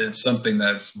 it's something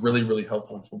that's really, really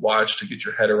helpful to watch, to get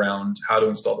your head around how to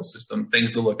install the system,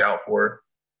 things to look out for,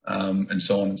 and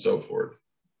so on and so forth.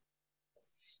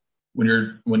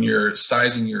 When you're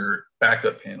sizing your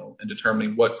backup panel and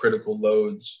determining what critical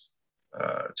loads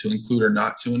to include or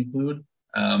not to include,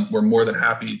 we're more than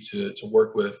happy to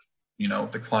work with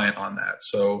the client on that.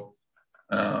 So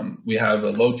we have a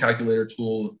load calculator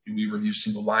tool. We review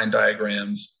single line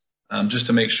diagrams just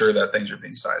to make sure that things are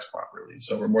being sized properly.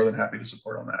 So we're more than happy to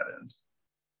support on that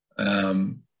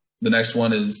end. The next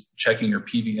one is checking your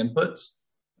PV inputs,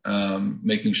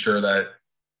 making sure that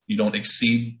you don't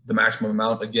exceed the maximum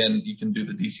amount. Again, you can do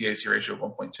the DC-AC ratio of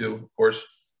 1.2, of course,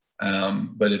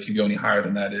 but if you go any higher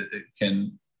than that,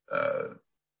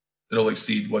 it'll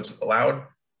exceed what's allowed.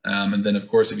 And then, of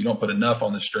course, if you don't put enough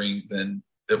on the string, then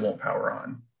it won't power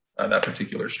on that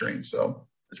particular string. So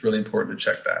it's really important to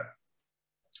check that.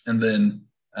 And then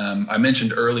I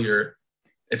mentioned earlier,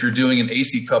 if you're doing an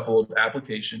AC coupled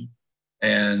application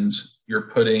and you're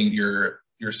putting your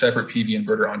separate PV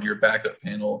inverter onto your backup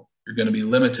panel, you're going to be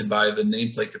limited by the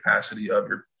nameplate capacity of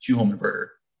your Q.HOME inverter.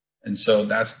 And so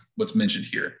that's what's mentioned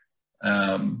here.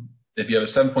 If you have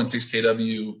a 7.6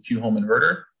 kW Q.HOME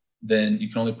inverter, then you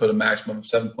can only put a maximum of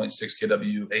 7.6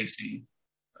 kW AC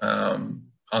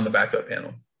on the backup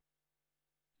panel.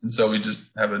 And so we just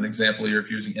have an example here. If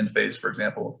you're using in-phase, for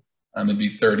example, it'd be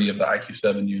 30 of the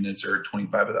IQ7 units or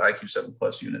 25 of the IQ7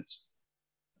 Plus units.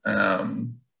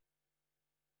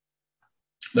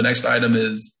 The next item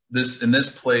is this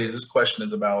question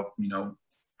is about,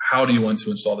 how do you want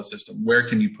to install the system? Where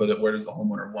can you put it? Where does the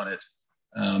homeowner want it?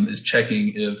 Is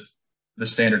checking if the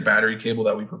standard battery cable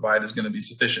that we provide is going to be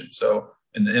sufficient. So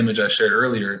in the image I shared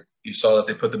earlier, you saw that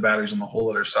they put the batteries on the whole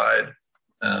other side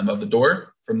of the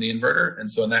door from the inverter.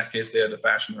 And so in that case, they had to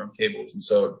fashion their own cables. And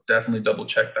so definitely double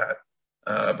check that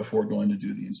before going to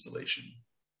do the installation.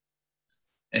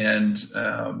 And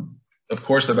of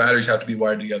course, the batteries have to be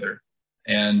wired together.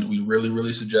 And we really,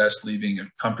 really suggest leaving a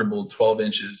comfortable 12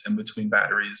 inches in between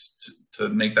batteries to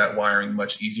make that wiring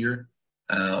much easier,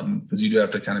 because you do have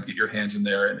to kind of get your hands in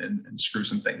there and screw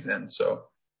some things in. So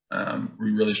we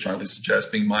really strongly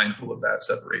suggest being mindful of that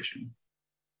separation.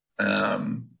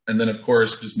 And then, of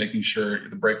course, just making sure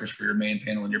the breakers for your main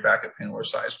panel and your backup panel are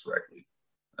sized correctly,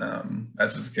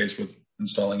 as is the case with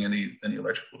installing any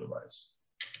electrical device.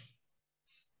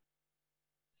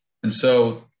 And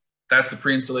so that's the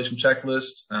pre-installation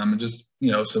checklist, and just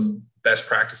some best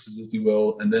practices, if you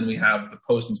will. And then we have the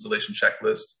post-installation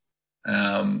checklist.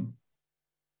 I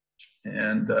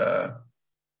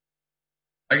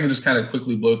can just kind of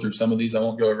quickly blow through some of these. I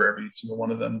won't go over every single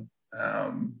one of them.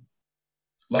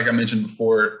 Like I mentioned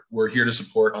before, we're here to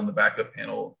support on the backup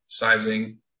panel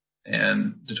sizing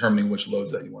and determining which loads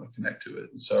that you want to connect to it.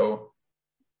 And so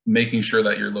making sure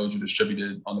that your loads are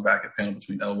distributed on the backup panel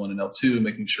between L1 and L2,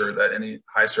 making sure that any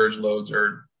high surge loads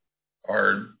are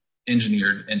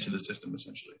engineered into the system,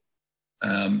 essentially.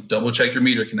 Double check your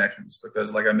meter connections,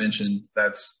 because like I mentioned,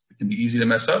 it can be easy to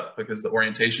mess up because the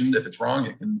orientation, if it's wrong,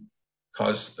 it can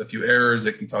cause a few errors.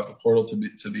 It can cause the portal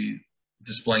to be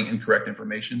displaying incorrect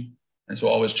information. And so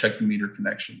always check the meter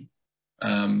connection.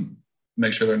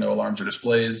 Make sure there are no alarms or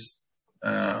displays.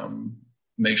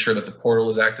 Make sure that the portal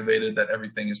is activated, that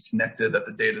everything is connected, that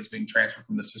the data is being transferred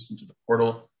from the system to the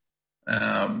portal.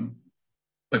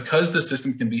 Because the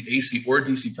system can be AC or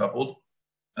DC coupled,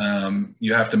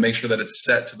 you have to make sure that it's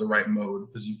set to the right mode,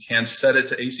 because you can set it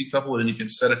to AC coupled and you can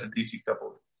set it to DC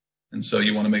coupled. And so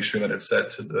you want to make sure that it's set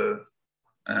to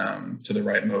the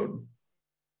right mode.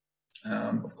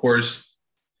 Of course,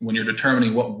 when you're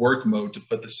determining what work mode to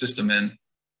put the system in,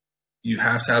 you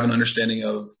have to have an understanding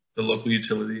of the local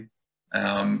utility,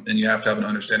 and you have to have an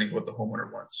understanding of what the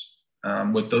homeowner wants.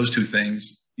 With those two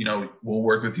things, we'll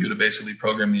work with you to basically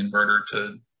program the inverter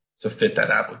to fit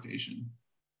that application.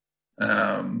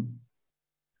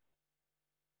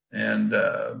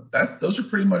 Those are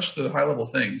pretty much the high level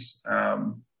things.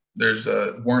 There's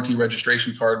a warranty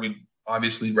registration card. We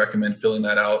obviously recommend filling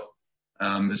that out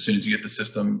as soon as you get the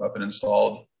system up and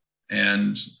installed.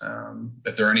 And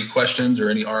if there are any questions or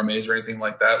any RMAs or anything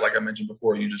like that, like I mentioned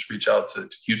before, you just reach out to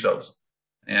Q Cells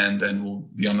and we'll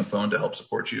be on the phone to help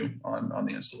support you on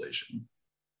the installation.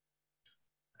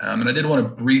 And I did want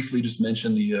to briefly just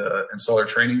mention the installer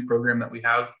training program that we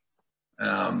have.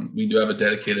 We do have a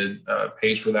dedicated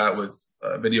page for that with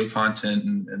video content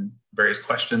and various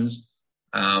questions.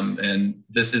 And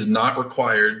this is not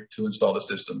required to install the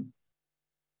system,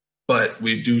 but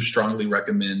we do strongly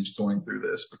recommend going through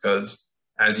this because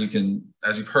as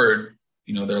you've heard,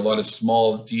 there are a lot of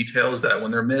small details that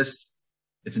when they're missed,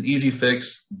 it's an easy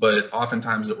fix, but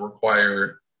oftentimes it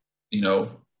require,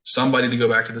 somebody to go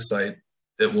back to the site.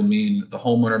 It will mean the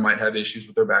homeowner might have issues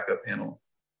with their backup panel.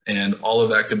 And all of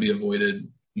that could be avoided,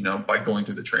 by going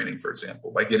through the training, for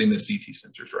example, by getting the CT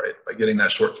sensors right, by getting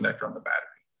that short connector on the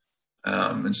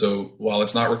battery. And so while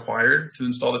it's not required to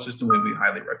install the system, we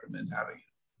highly recommend having it.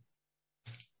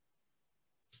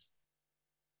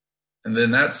 And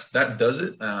then that does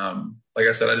it. Like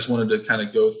I said, I just wanted to kind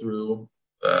of go through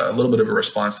a little bit of a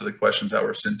response to the questions that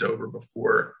were sent over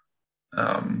before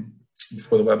the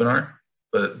webinar.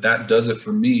 But that does it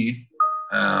for me.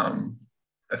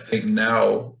 I think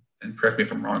now, and correct me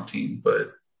if I'm wrong, team,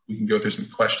 but we can go through some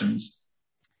questions.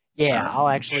 Yeah, I'll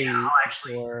actually,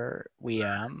 before we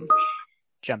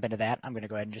jump into that, I'm going to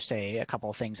go ahead and just say a couple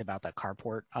of things about the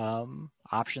carport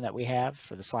option that we have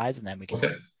for the slides, and then we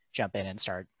can jump in and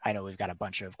start. I know we've got a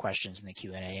bunch of questions in the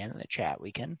Q&A and in the chat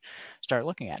we can start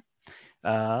looking at.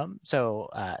 So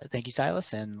thank you,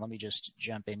 Silas, and let me just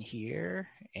jump in here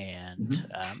and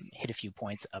hit a few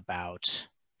points about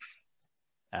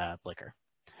Blicker.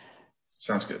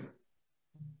 Sounds good.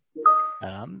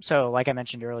 So like I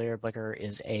mentioned earlier, Blicker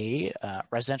is a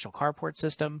residential carport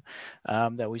system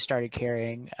that we started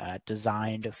carrying,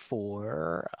 designed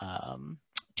for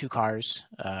 2 cars.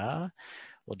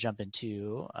 We'll jump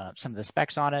into some of the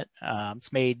specs on it.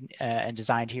 It's made and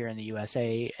designed here in the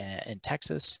USA and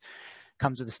Texas.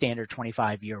 Comes with a standard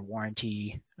 25-year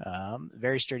warranty.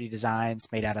 Very sturdy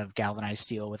designs, made out of galvanized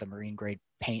steel with a marine grade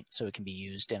paint, so it can be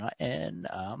used in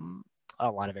a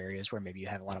lot of areas where maybe you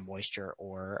have a lot of moisture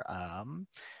or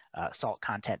salt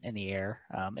content in the air,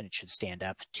 and it should stand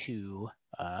up to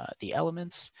the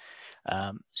elements.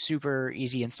 Super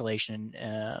easy installation.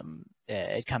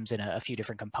 It comes in a few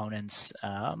different components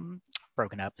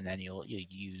broken up, and then you'll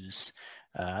use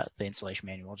the installation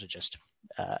manual to just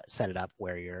set it up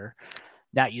where you're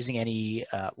not using any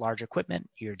large equipment.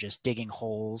 You're just digging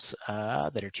holes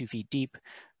that are 2 feet deep,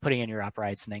 putting in your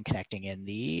uprights, and then connecting in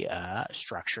the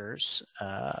structures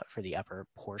for the upper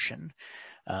portion.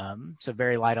 So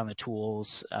very light on the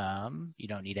tools. You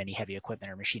don't need any heavy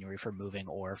equipment or machinery for moving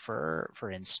or for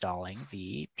installing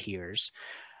the piers.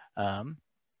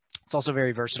 It's also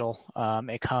very versatile.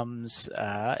 It comes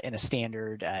in a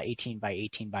standard 18 by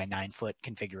 18 by 9 foot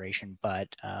configuration, but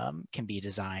can be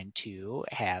designed to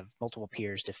have multiple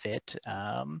piers to fit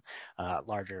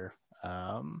larger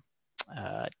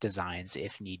designs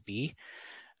if need be.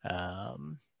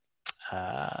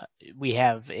 We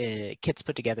have kits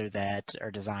put together that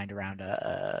are designed around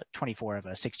a 24 of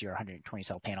a 60 or 120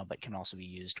 cell panel, but can also be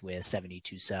used with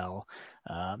 72 cell,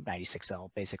 96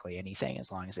 cell, basically anything,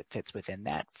 as long as it fits within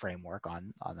that framework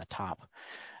on the top.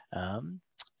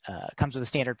 Comes with a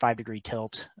standard 5-degree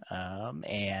tilt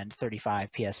and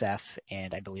 35 PSF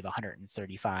and I believe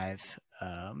 135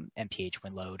 mph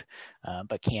wind load,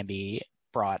 but can be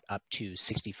brought up to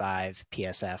 65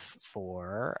 PSF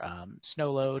for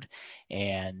snow load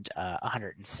and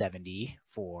 170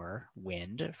 for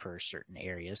wind for certain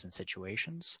areas and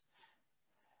situations.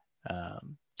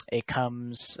 It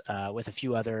comes with a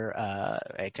few other,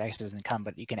 it actually doesn't come,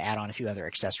 but you can add on a few other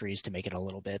accessories to make it a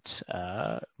little bit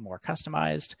more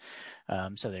customized.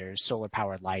 So there's solar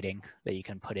powered lighting that you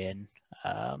can put in.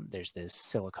 There's this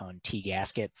silicone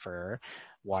T-gasket for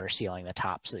water sealing the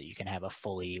top so that you can have a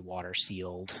fully water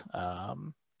sealed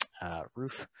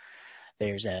roof.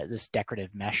 There's this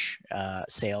decorative mesh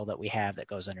sail that we have that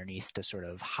goes underneath to sort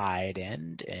of hide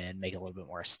and make it a little bit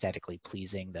more aesthetically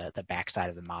pleasing, the backside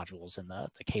of the modules and the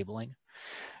cabling.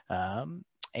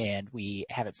 And we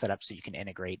have it set up so you can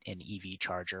integrate an EV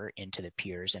charger into the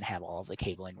piers and have all of the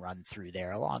cabling run through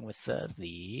there along with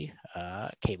the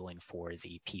cabling for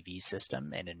the PV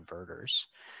system and inverters.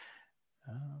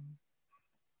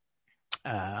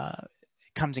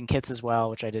 Comes in kits as well,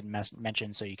 which I didn't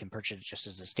mention, so you can purchase it just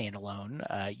as a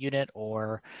standalone unit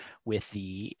or with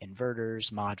the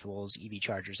inverters, modules, EV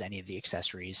chargers, any of the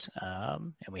accessories.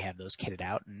 And we have those kitted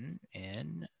out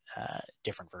in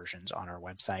different versions on our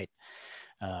website.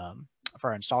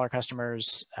 For our installer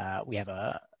customers, we have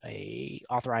a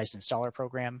authorized installer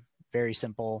program, very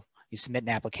simple. You submit an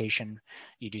application,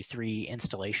 you do 3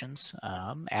 installations.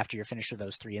 After you're finished with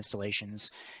those 3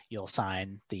 installations, you'll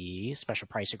sign the special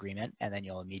price agreement, and then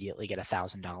you'll immediately get a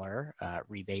 $1,000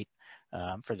 rebate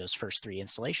for those first 3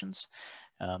 installations.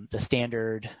 The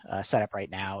standard setup right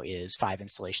now is 5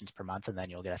 installations per month, and then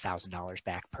you'll get $1,000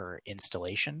 back per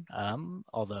installation.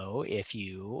 Although if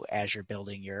you, as you're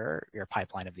building your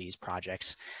pipeline of these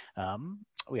projects,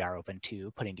 we are open to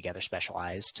putting together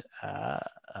specialized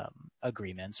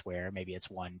agreements where maybe it's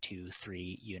 1, 2,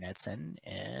 3 units and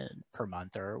per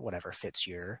month or whatever fits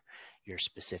your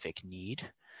specific need.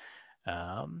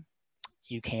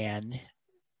 You can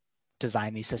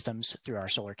design these systems through our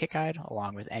solar kit guide,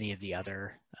 along with any of the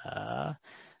other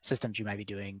systems you might be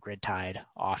doing, grid tied,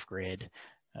 off grid,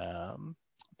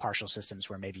 partial systems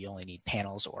where maybe you only need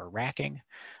panels or racking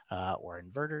or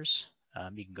inverters.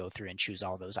 You can go through and choose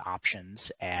all those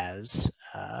options as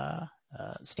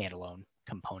standalone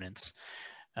components.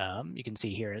 You can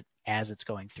see here as it's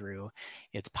going through,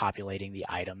 it's populating the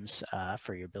items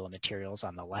for your bill of materials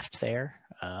on the left there.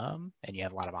 And you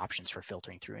have a lot of options for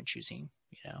filtering through and choosing,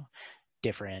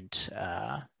 different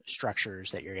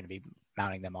structures that you're going to be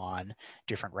mounting them on,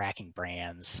 different racking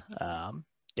brands,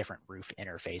 different roof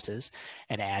interfaces.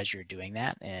 And as you're doing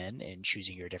that and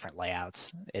choosing your different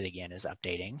layouts, it again is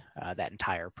updating that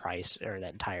entire price or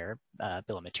that entire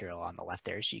bill of material on the left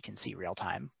there, so you can see real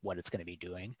time what it's going to be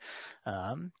doing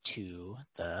to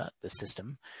the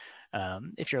system.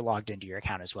 If you're logged into your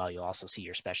account as well, you'll also see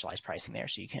your specialized pricing there,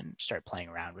 so you can start playing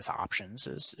around with options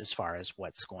as far as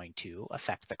what's going to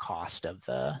affect the cost of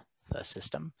the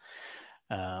system.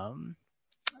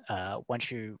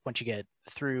 Once you get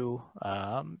through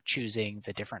choosing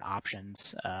the different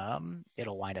options,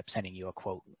 it'll wind up sending you a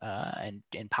quote and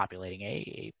populating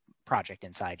a project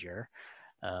inside your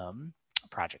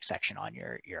project section on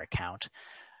your account.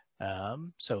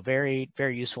 So very,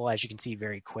 very useful. As you can see,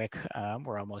 very quick.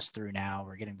 We're almost through now.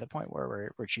 We're getting to the point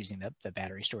where we're choosing the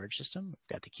battery storage system.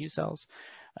 We've got the Q cells.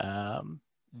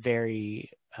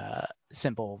 Very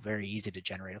simple, very easy to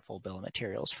generate a full bill of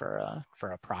materials for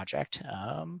a project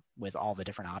with all the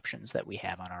different options that we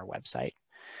have on our website.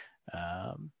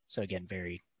 So again,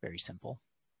 very, very simple.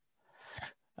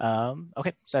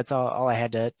 Okay, so that's all I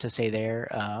had to say there.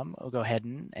 We'll go ahead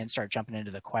and start jumping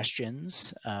into the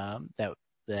questions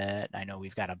that I know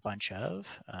we've got a bunch of.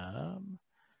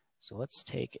 So let's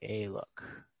take a look.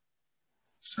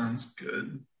 Sounds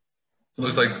good. It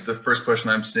looks like the first question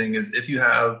I'm seeing is, if you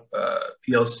have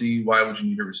PLC, why would you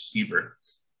need a receiver?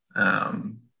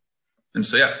 And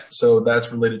so, yeah, so that's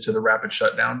related to the rapid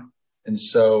shutdown. And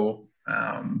so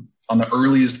on the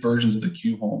earliest versions of the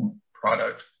Q.HOME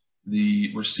product,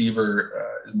 the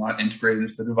receiver is not integrated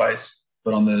into the device,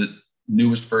 but on the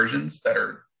newest versions that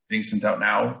are being sent out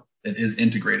now, it is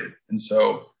integrated. And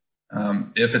so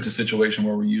if it's a situation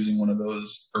where we're using one of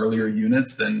those earlier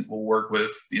units, then we'll work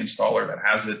with the installer that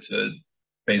has it to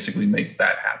basically make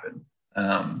that happen.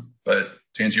 But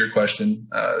to answer your question,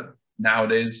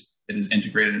 nowadays it is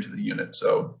integrated into the unit.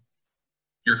 So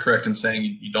you're correct in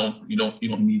saying you don't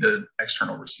need an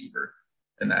external receiver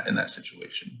in that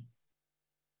situation.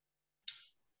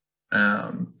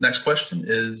 Next question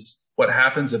is, what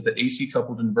happens if the AC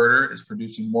coupled inverter is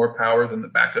producing more power than the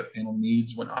backup panel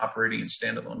needs when operating in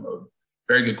standalone mode?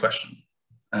 Very good question.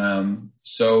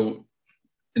 So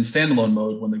in standalone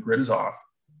mode, when the grid is off,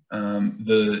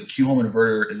 the Q.HOME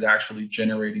inverter is actually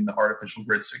generating the artificial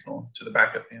grid signal to the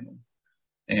backup panel.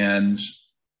 And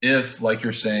if, like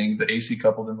you're saying, the AC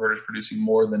coupled inverter is producing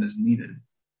more than is needed,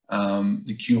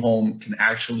 the Q.HOME can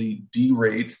actually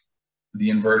derate the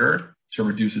inverter to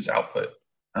reduce its output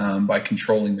by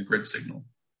controlling the grid signal.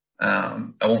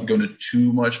 I won't go into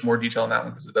too much more detail on that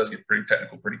one because it does get pretty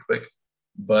technical pretty quick.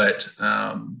 But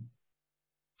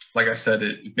like I said,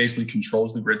 it basically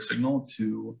controls the grid signal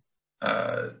to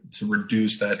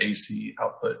reduce that AC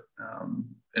output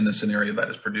in the scenario that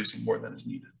is producing more than is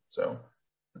needed. So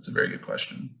that's a very good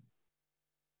question.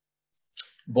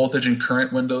 Voltage and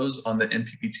current windows on the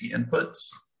MPPT inputs.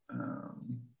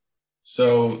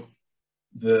 So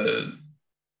the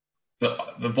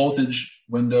voltage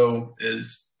window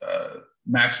is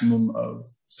maximum of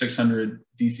 600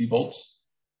 DC volts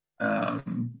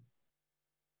on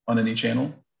any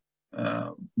channel,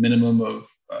 minimum of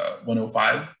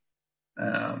 105.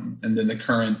 And then the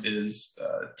current is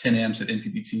 10 amps at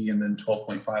MPPT and then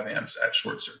 12.5 amps at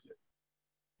short circuit.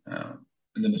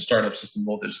 And then the startup system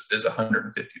voltage is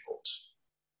 150 volts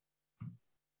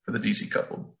for the DC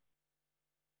coupled.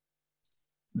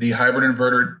 The hybrid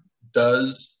inverter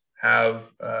does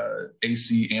have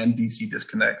AC and DC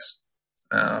disconnects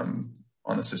on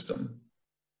the system.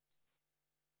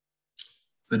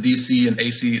 the DC and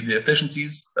AC, the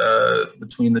efficiencies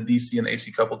between the DC and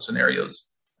AC coupled scenarios.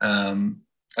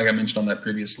 Like I mentioned on that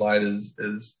previous slide, is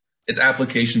it's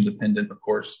application dependent, of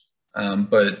course,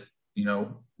 but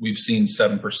we've seen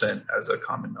 7% as a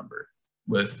common number.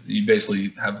 With you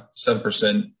basically have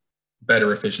 7%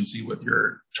 better efficiency with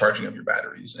your charging of your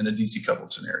batteries in a DC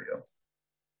coupled scenario.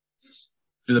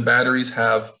 Do the batteries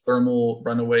have thermal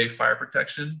runaway fire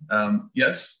protection?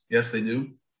 Yes, they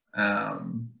do.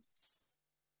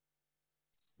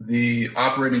 The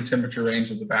operating temperature range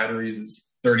of the batteries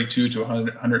is 32 to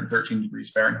 113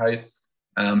 degrees Fahrenheit.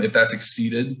 If that's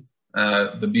exceeded,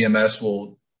 the BMS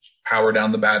will power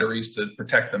down the batteries to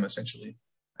protect them essentially.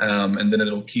 And then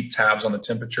it'll keep tabs on the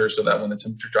temperature so that when the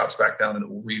temperature drops back down, it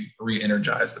will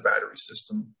re-energize the battery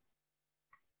system.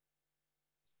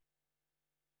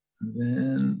 And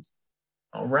then,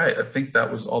 all right, I think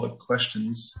that was all the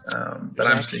questions that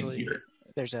I'm seeing here.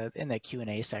 There's in the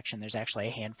Q&A section, there's actually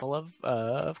a handful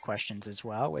of questions as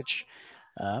well, which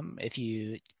if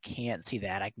you can't see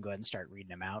that, I can go ahead and start reading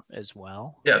them out as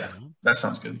well. Yeah, that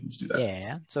sounds good. Let's do that.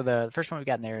 Yeah. So the first one we've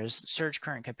got in there is surge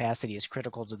current capacity is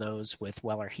critical to those with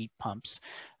well or heat pumps.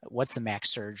 What's the max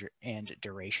surge and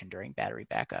duration during battery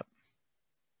backup?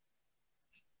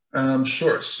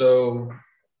 Sure. So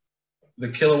the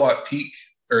kilowatt peak,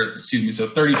 so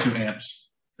 32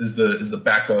 amps is the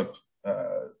backup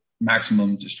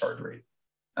maximum discharge rate,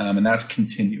 and that's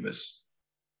continuous.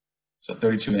 So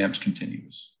 32 amps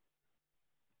continuous.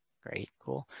 Great,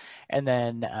 cool. And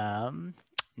then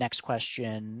next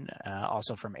question,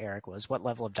 also from Eric, was what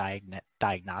level of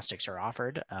diagnostics are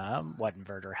offered? What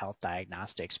inverter health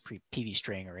diagnostics, PV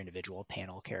string, or individual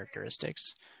panel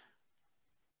characteristics?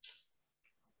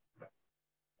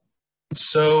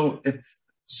 So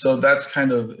that's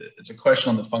kind of, it's a question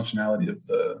on the functionality of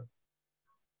the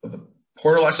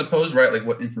portal, I suppose, right? Like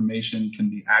what information can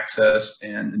be accessed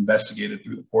and investigated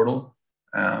through the portal.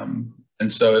 And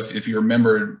so if you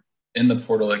remember in the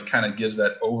portal, it kind of gives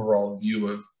that overall view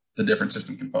of the different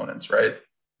system components, right?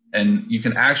 And you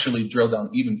can actually drill down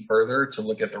even further to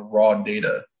look at the raw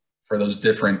data for those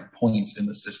different points in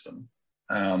the system.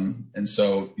 And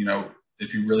so,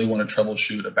 if you really want to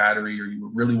troubleshoot a battery or you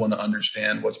really want to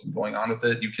understand what's been going on with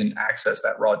it, you can access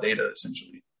that raw data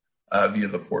essentially via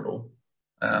the portal.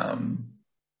 And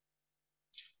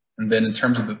then in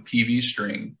terms of the PV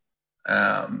string,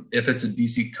 if it's a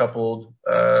DC coupled,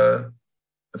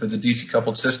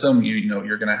 system,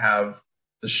 you're going to have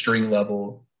the string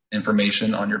level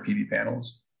information on your PV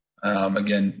panels,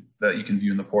 again, that you can view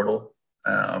in the portal.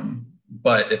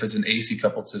 But if it's an AC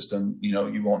coupled system,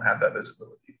 you won't have that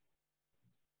visibility.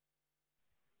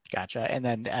 Gotcha. And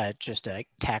then just to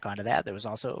tack onto that, there was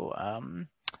also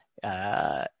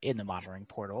in the monitoring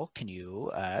portal, can you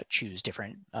choose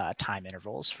different time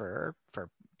intervals for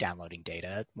downloading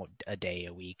data, a day,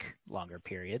 a week, longer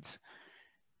periods?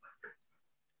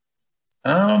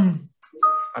 I'm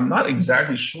not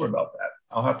exactly sure about that.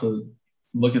 I'll have to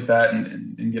look at that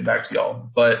and get back to y'all.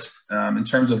 But in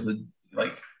terms of the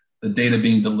data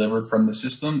being delivered from the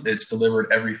system, it's delivered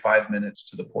every 5 minutes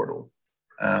to the portal.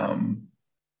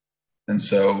 And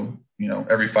so,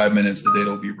 every 5 minutes, the data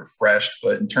will be refreshed.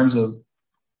 But in terms of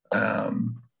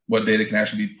what data can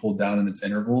actually be pulled down in its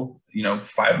interval,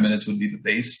 5 minutes would be the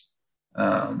base.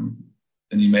 And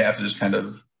you may have to just kind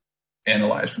of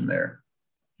analyze from there.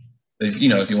 If you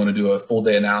want to do a full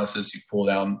day analysis, you pull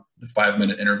down the 5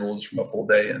 minute intervals from a full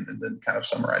day and then kind of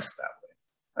summarize it that way,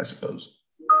 I suppose.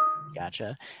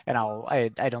 Gotcha. And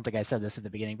I don't think I said this at the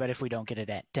beginning, but if we don't get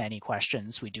it to any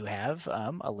questions, we do have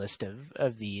a list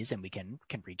of these, and we can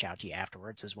reach out to you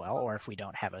afterwards as well, or if we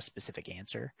don't have a specific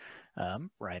answer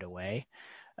right away.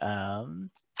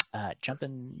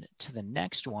 Jumping to the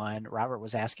next one, Robert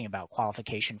was asking about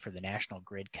qualification for the National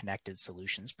Grid Connected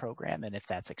Solutions Program and if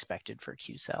that's expected for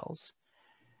Q Cells.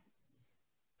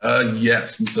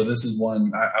 Yes, and so this is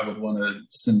one I would want to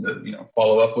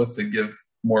follow up with to give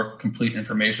more complete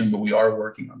information, but we are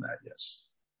working on that, yes.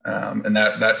 And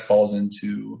that falls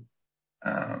into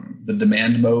the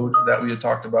demand mode that we had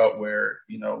talked about, where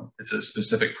it's a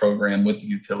specific program with the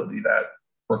utility that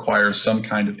requires some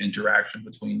kind of interaction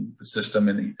between the system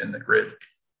and the grid.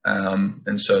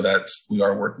 And so we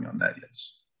are working on that,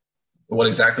 yes. But what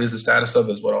exactly is the status of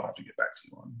is what I'll have to get back to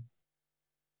you on.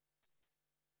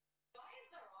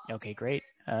 Okay, great.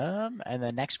 And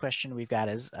the next question we've got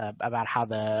is about how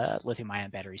the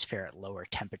lithium-ion batteries fare at lower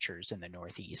temperatures in the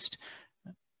Northeast.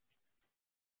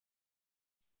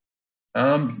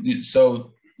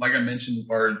 So, like I mentioned,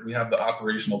 we have the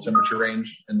operational temperature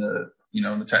range in the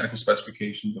technical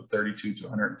specifications of 32 to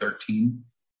 113.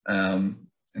 And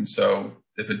so,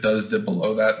 if it does dip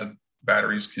below that,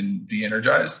 batteries can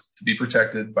de-energize to be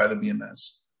protected by the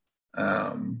BMS.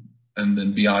 And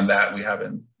then beyond that, we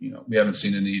haven't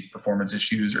seen any performance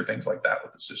issues or things like that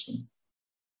with the system.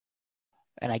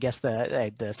 And I guess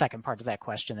the second part of that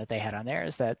question that they had on there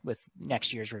is that with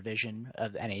next year's revision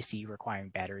of NAC requiring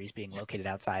batteries being located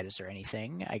outside, is there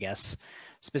anything, I guess,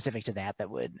 specific to that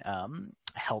would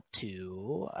help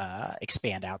to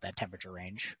expand out that temperature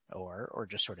range or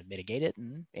just sort of mitigate it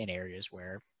in areas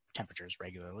where temperatures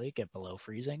regularly get below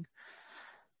freezing?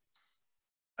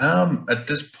 At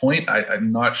this point, I'm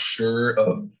not sure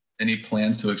of any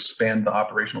plans to expand the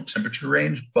operational temperature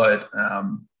range, but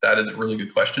that is a really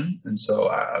good question. And so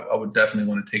I would definitely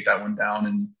want to take that one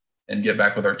down and get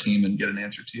back with our team and get an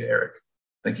answer to you, Eric.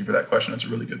 Thank you for that question. That's a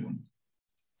really good one.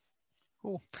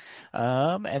 Cool.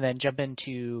 And then jump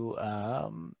into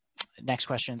next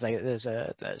questions. There's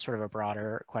a sort of a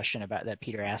broader question about that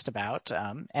Peter asked about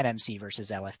NMC versus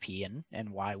LFP and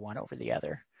why one over the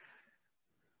other.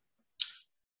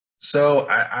 So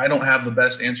I don't have the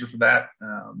best answer for that.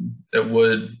 That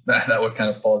would kind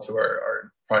of fall to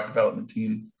our product development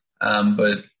team.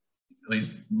 But at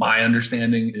least my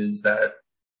understanding is that,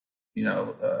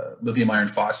 lithium iron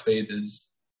phosphate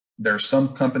there are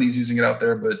some companies using it out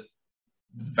there, but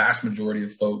the vast majority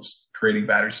of folks creating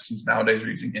battery systems nowadays are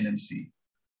using NMC.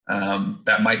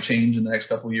 That might change in the next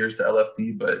couple of years to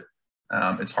LFP, but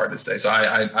it's hard to say. So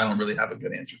I don't really have a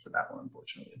good answer for that one,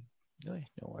 unfortunately. Really,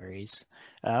 no worries.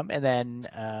 And then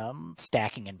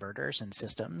stacking inverters and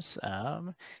systems.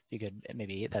 You could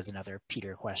maybe, that's another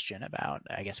Peter question about,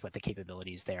 I guess, what the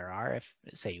capabilities there are. If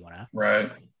say you want to.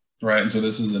 Right. And so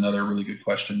this is another really good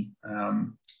question.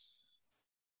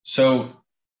 So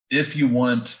if you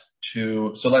want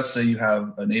to, so let's say you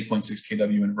have an 8.6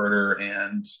 kW inverter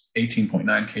and 18.9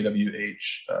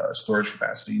 kWh storage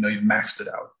capacity. You've maxed it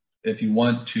out. If you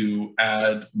want to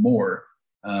add more,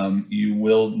 you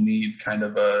will need kind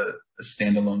of a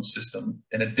standalone system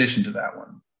in addition to that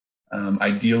one.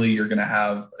 Ideally, you're going to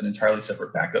have an entirely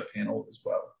separate backup panel as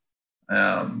well.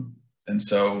 And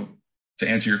so to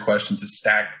answer your question, to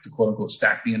quote unquote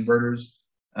stack the inverters,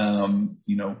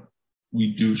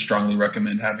 we do strongly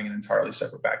recommend having an entirely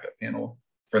separate backup panel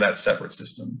for that separate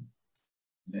system.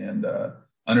 And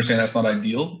understand that's not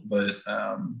ideal, but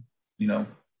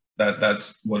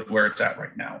that's where it's at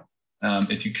right now.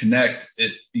 If you connect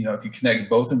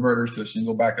both inverters to a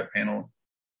single backup panel,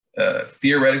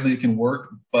 theoretically it can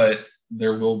work, but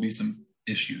there will be some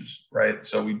issues, right?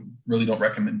 So we really don't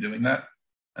recommend doing that.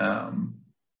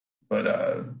 But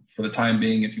for the time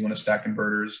being, if you want to stack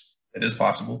inverters, it is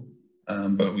possible.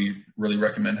 But we really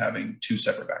recommend having two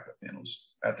separate backup panels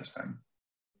at this time.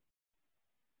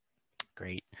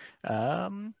 Great.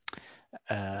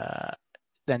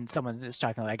 Then someone is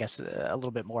talking, I guess, a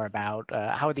little bit more about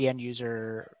how would the end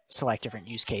user select different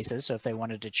use cases. So if they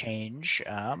wanted to change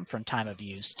from time of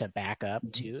use to backup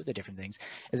to the different things,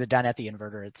 is it done at the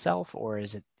inverter itself, or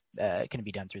is it can it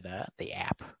be done through the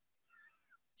app?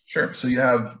 Sure. So you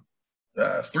have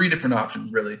three different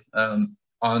options, really.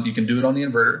 You can do it on the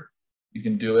inverter, you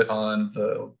can do it on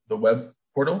the web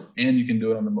portal, and you can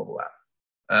do it on the mobile app.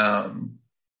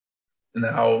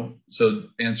 So the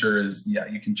answer is, yeah,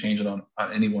 you can change it on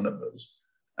any one of those.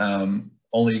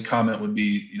 Only comment would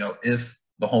be, if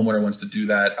the homeowner wants to do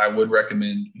that, I would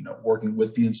recommend, working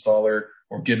with the installer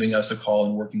or giving us a call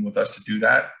and working with us to do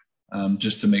that,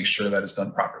 just to make sure that it's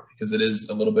done properly, because it is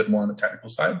a little bit more on the technical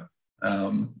side.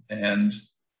 And,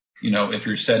 if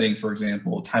you're setting, for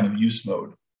example, time of use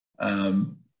mode,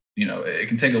 it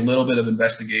can take a little bit of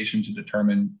investigation to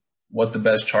determine what the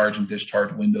best charge and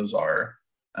discharge windows are.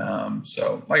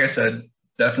 So like I said,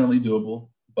 definitely doable,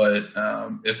 but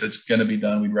if it's going to be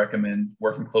done, we'd recommend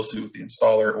working closely with the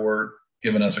installer or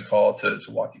giving us a call to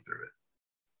walk you through it.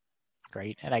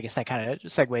 Great. And I guess that kind of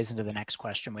segues into the next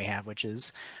question we have, which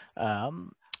is,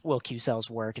 will Q Cells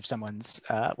work if someone's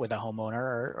with a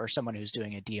homeowner or someone who's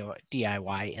doing a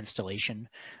DIY installation?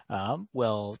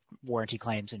 Will warranty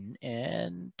claims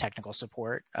and technical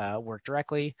support work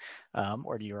directly,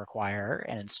 or do you require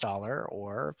an installer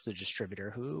or the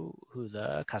distributor who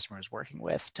the customer is working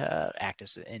with to act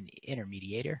as an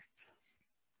intermediator?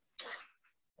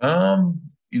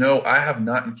 I have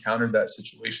not encountered that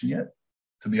situation yet,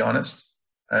 to be honest.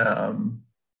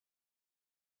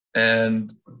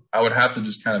 And I would have to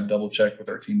just kind of double check with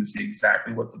our team to see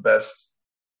exactly what the best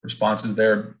response is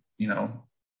there,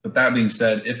 But that being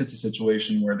said, if it's a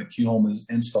situation where the Q.HOME is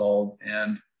installed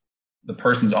and the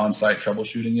person's on site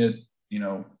troubleshooting it,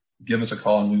 give us a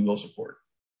call and we will support.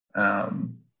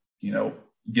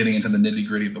 Getting into the nitty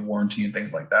gritty of the warranty and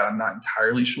things like that, I'm not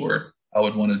entirely sure. I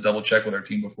would want to double check with our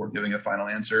team before giving a final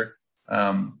answer.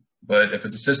 But if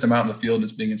it's a system out in the field and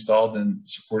it's being installed and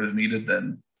support is needed,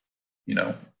 then, you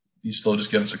know, you still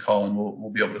just give us a call and we'll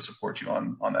be able to support you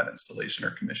on that installation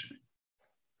or commissioning.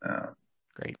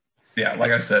 Great. Yeah,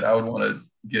 like I said, I would want to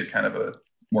get kind of a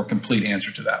more complete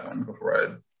answer to that one before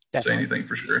I say anything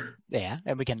for sure. Yeah,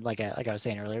 and we can, like I was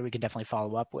saying earlier, we can definitely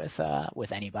follow up with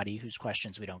anybody whose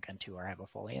questions we don't get to or have a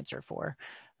full answer for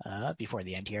before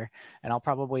the end here. And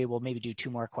we'll maybe do 2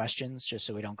 more questions just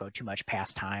so we don't go too much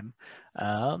past time.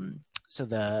 So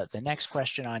the next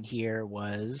question on here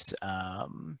was,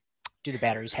 do the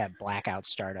batteries have blackout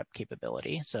startup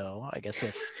capability? So I guess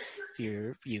if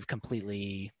you've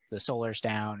completely, the solar's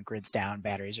down, grid's down,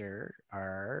 batteries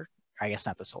are I guess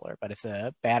not the solar, but if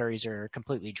the batteries are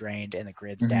completely drained and the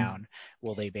grid's down,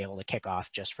 will they be able to kick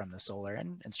off just from the solar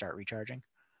and start recharging?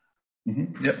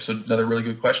 Yep. So another really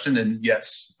good question. And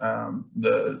yes,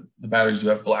 the batteries do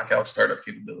have blackout startup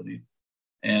capability.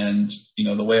 And, you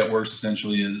know, the way it works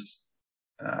essentially is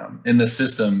in the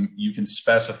system, you can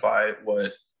specify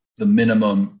what the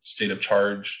minimum state of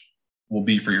charge will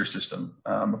be for your system.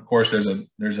 Of course, there's a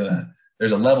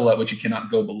level at which you cannot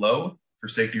go below for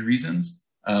safety reasons.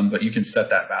 But you can set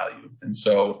that value. And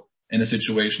so in a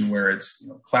situation where it's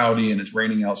cloudy and it's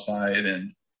raining outside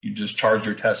and you just charged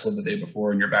your Tesla the day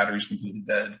before and your battery's completely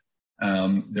dead,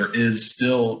 there is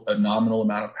still a nominal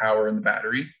amount of power in the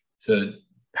battery to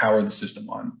power the system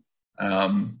on.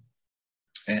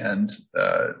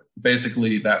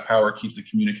 Basically that power keeps the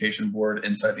communication board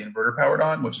inside the inverter powered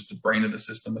on, which is the brain of the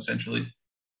system essentially.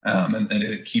 And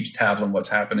it keeps tabs on what's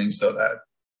happening so that,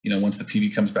 once the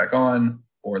PV comes back on,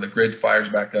 or the grid fires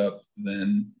back up,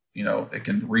 then, it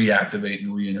can reactivate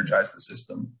and re-energize the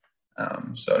system.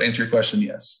 So to answer your question,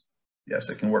 yes,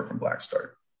 it can work from black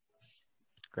start.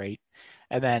 Great.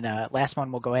 And then last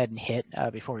one we'll go ahead and hit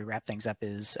before we wrap things up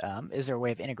is there a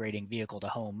way of integrating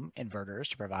vehicle-to-home inverters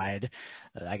to provide,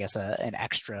 I guess, an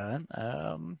extra,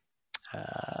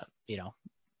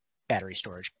 battery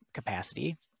storage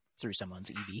capacity through someone's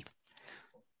EV?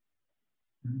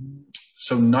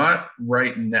 So not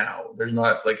right now. There's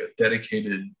not like a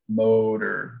dedicated mode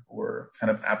or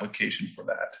kind of application for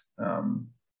that.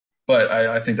 But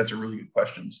I think that's a really good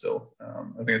question still.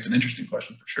 I think it's an interesting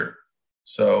question for sure.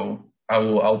 So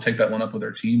I'll take that one up with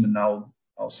our team and I'll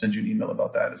send you an email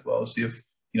about that as well. See if,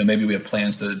 maybe we have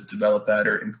plans to develop that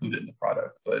or include it in the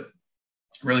product. But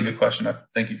really good question.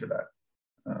 Thank you for that.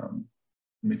 Let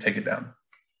me take it down.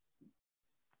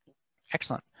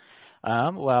 Excellent.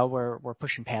 Well, we're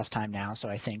pushing past time now, so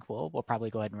I think we'll probably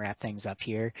go ahead and wrap things up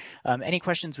here. Any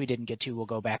questions we didn't get to, we'll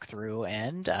go back through,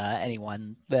 and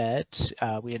anyone that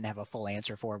we didn't have a full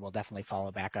answer for, we'll definitely follow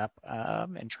back up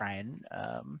and try and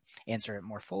answer it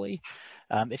more fully.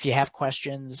 If you have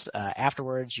questions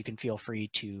afterwards, you can feel free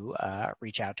to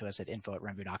reach out to us at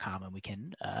info@renvu.com, and we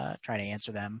can try to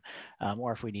answer them.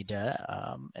 Or if we need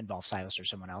to involve Silas or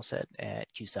someone else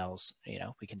at Q Cells,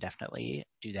 we can definitely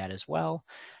do that as well.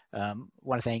 Want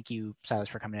to thank you, Silas,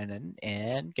 for coming in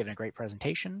and giving a great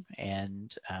presentation,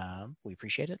 and we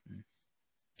appreciate it. And,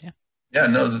 yeah,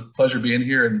 no, it was a pleasure being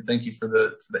here, and thank you for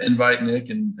the invite, Nick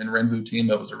and RENVU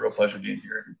team. It was a real pleasure being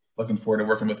here, and looking forward to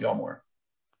working with y'all more.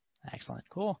 Excellent,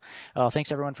 cool. Well,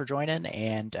 thanks everyone for joining,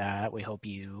 and we hope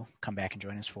you come back and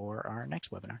join us for our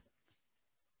next webinar.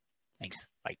 Thanks.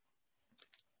 Bye.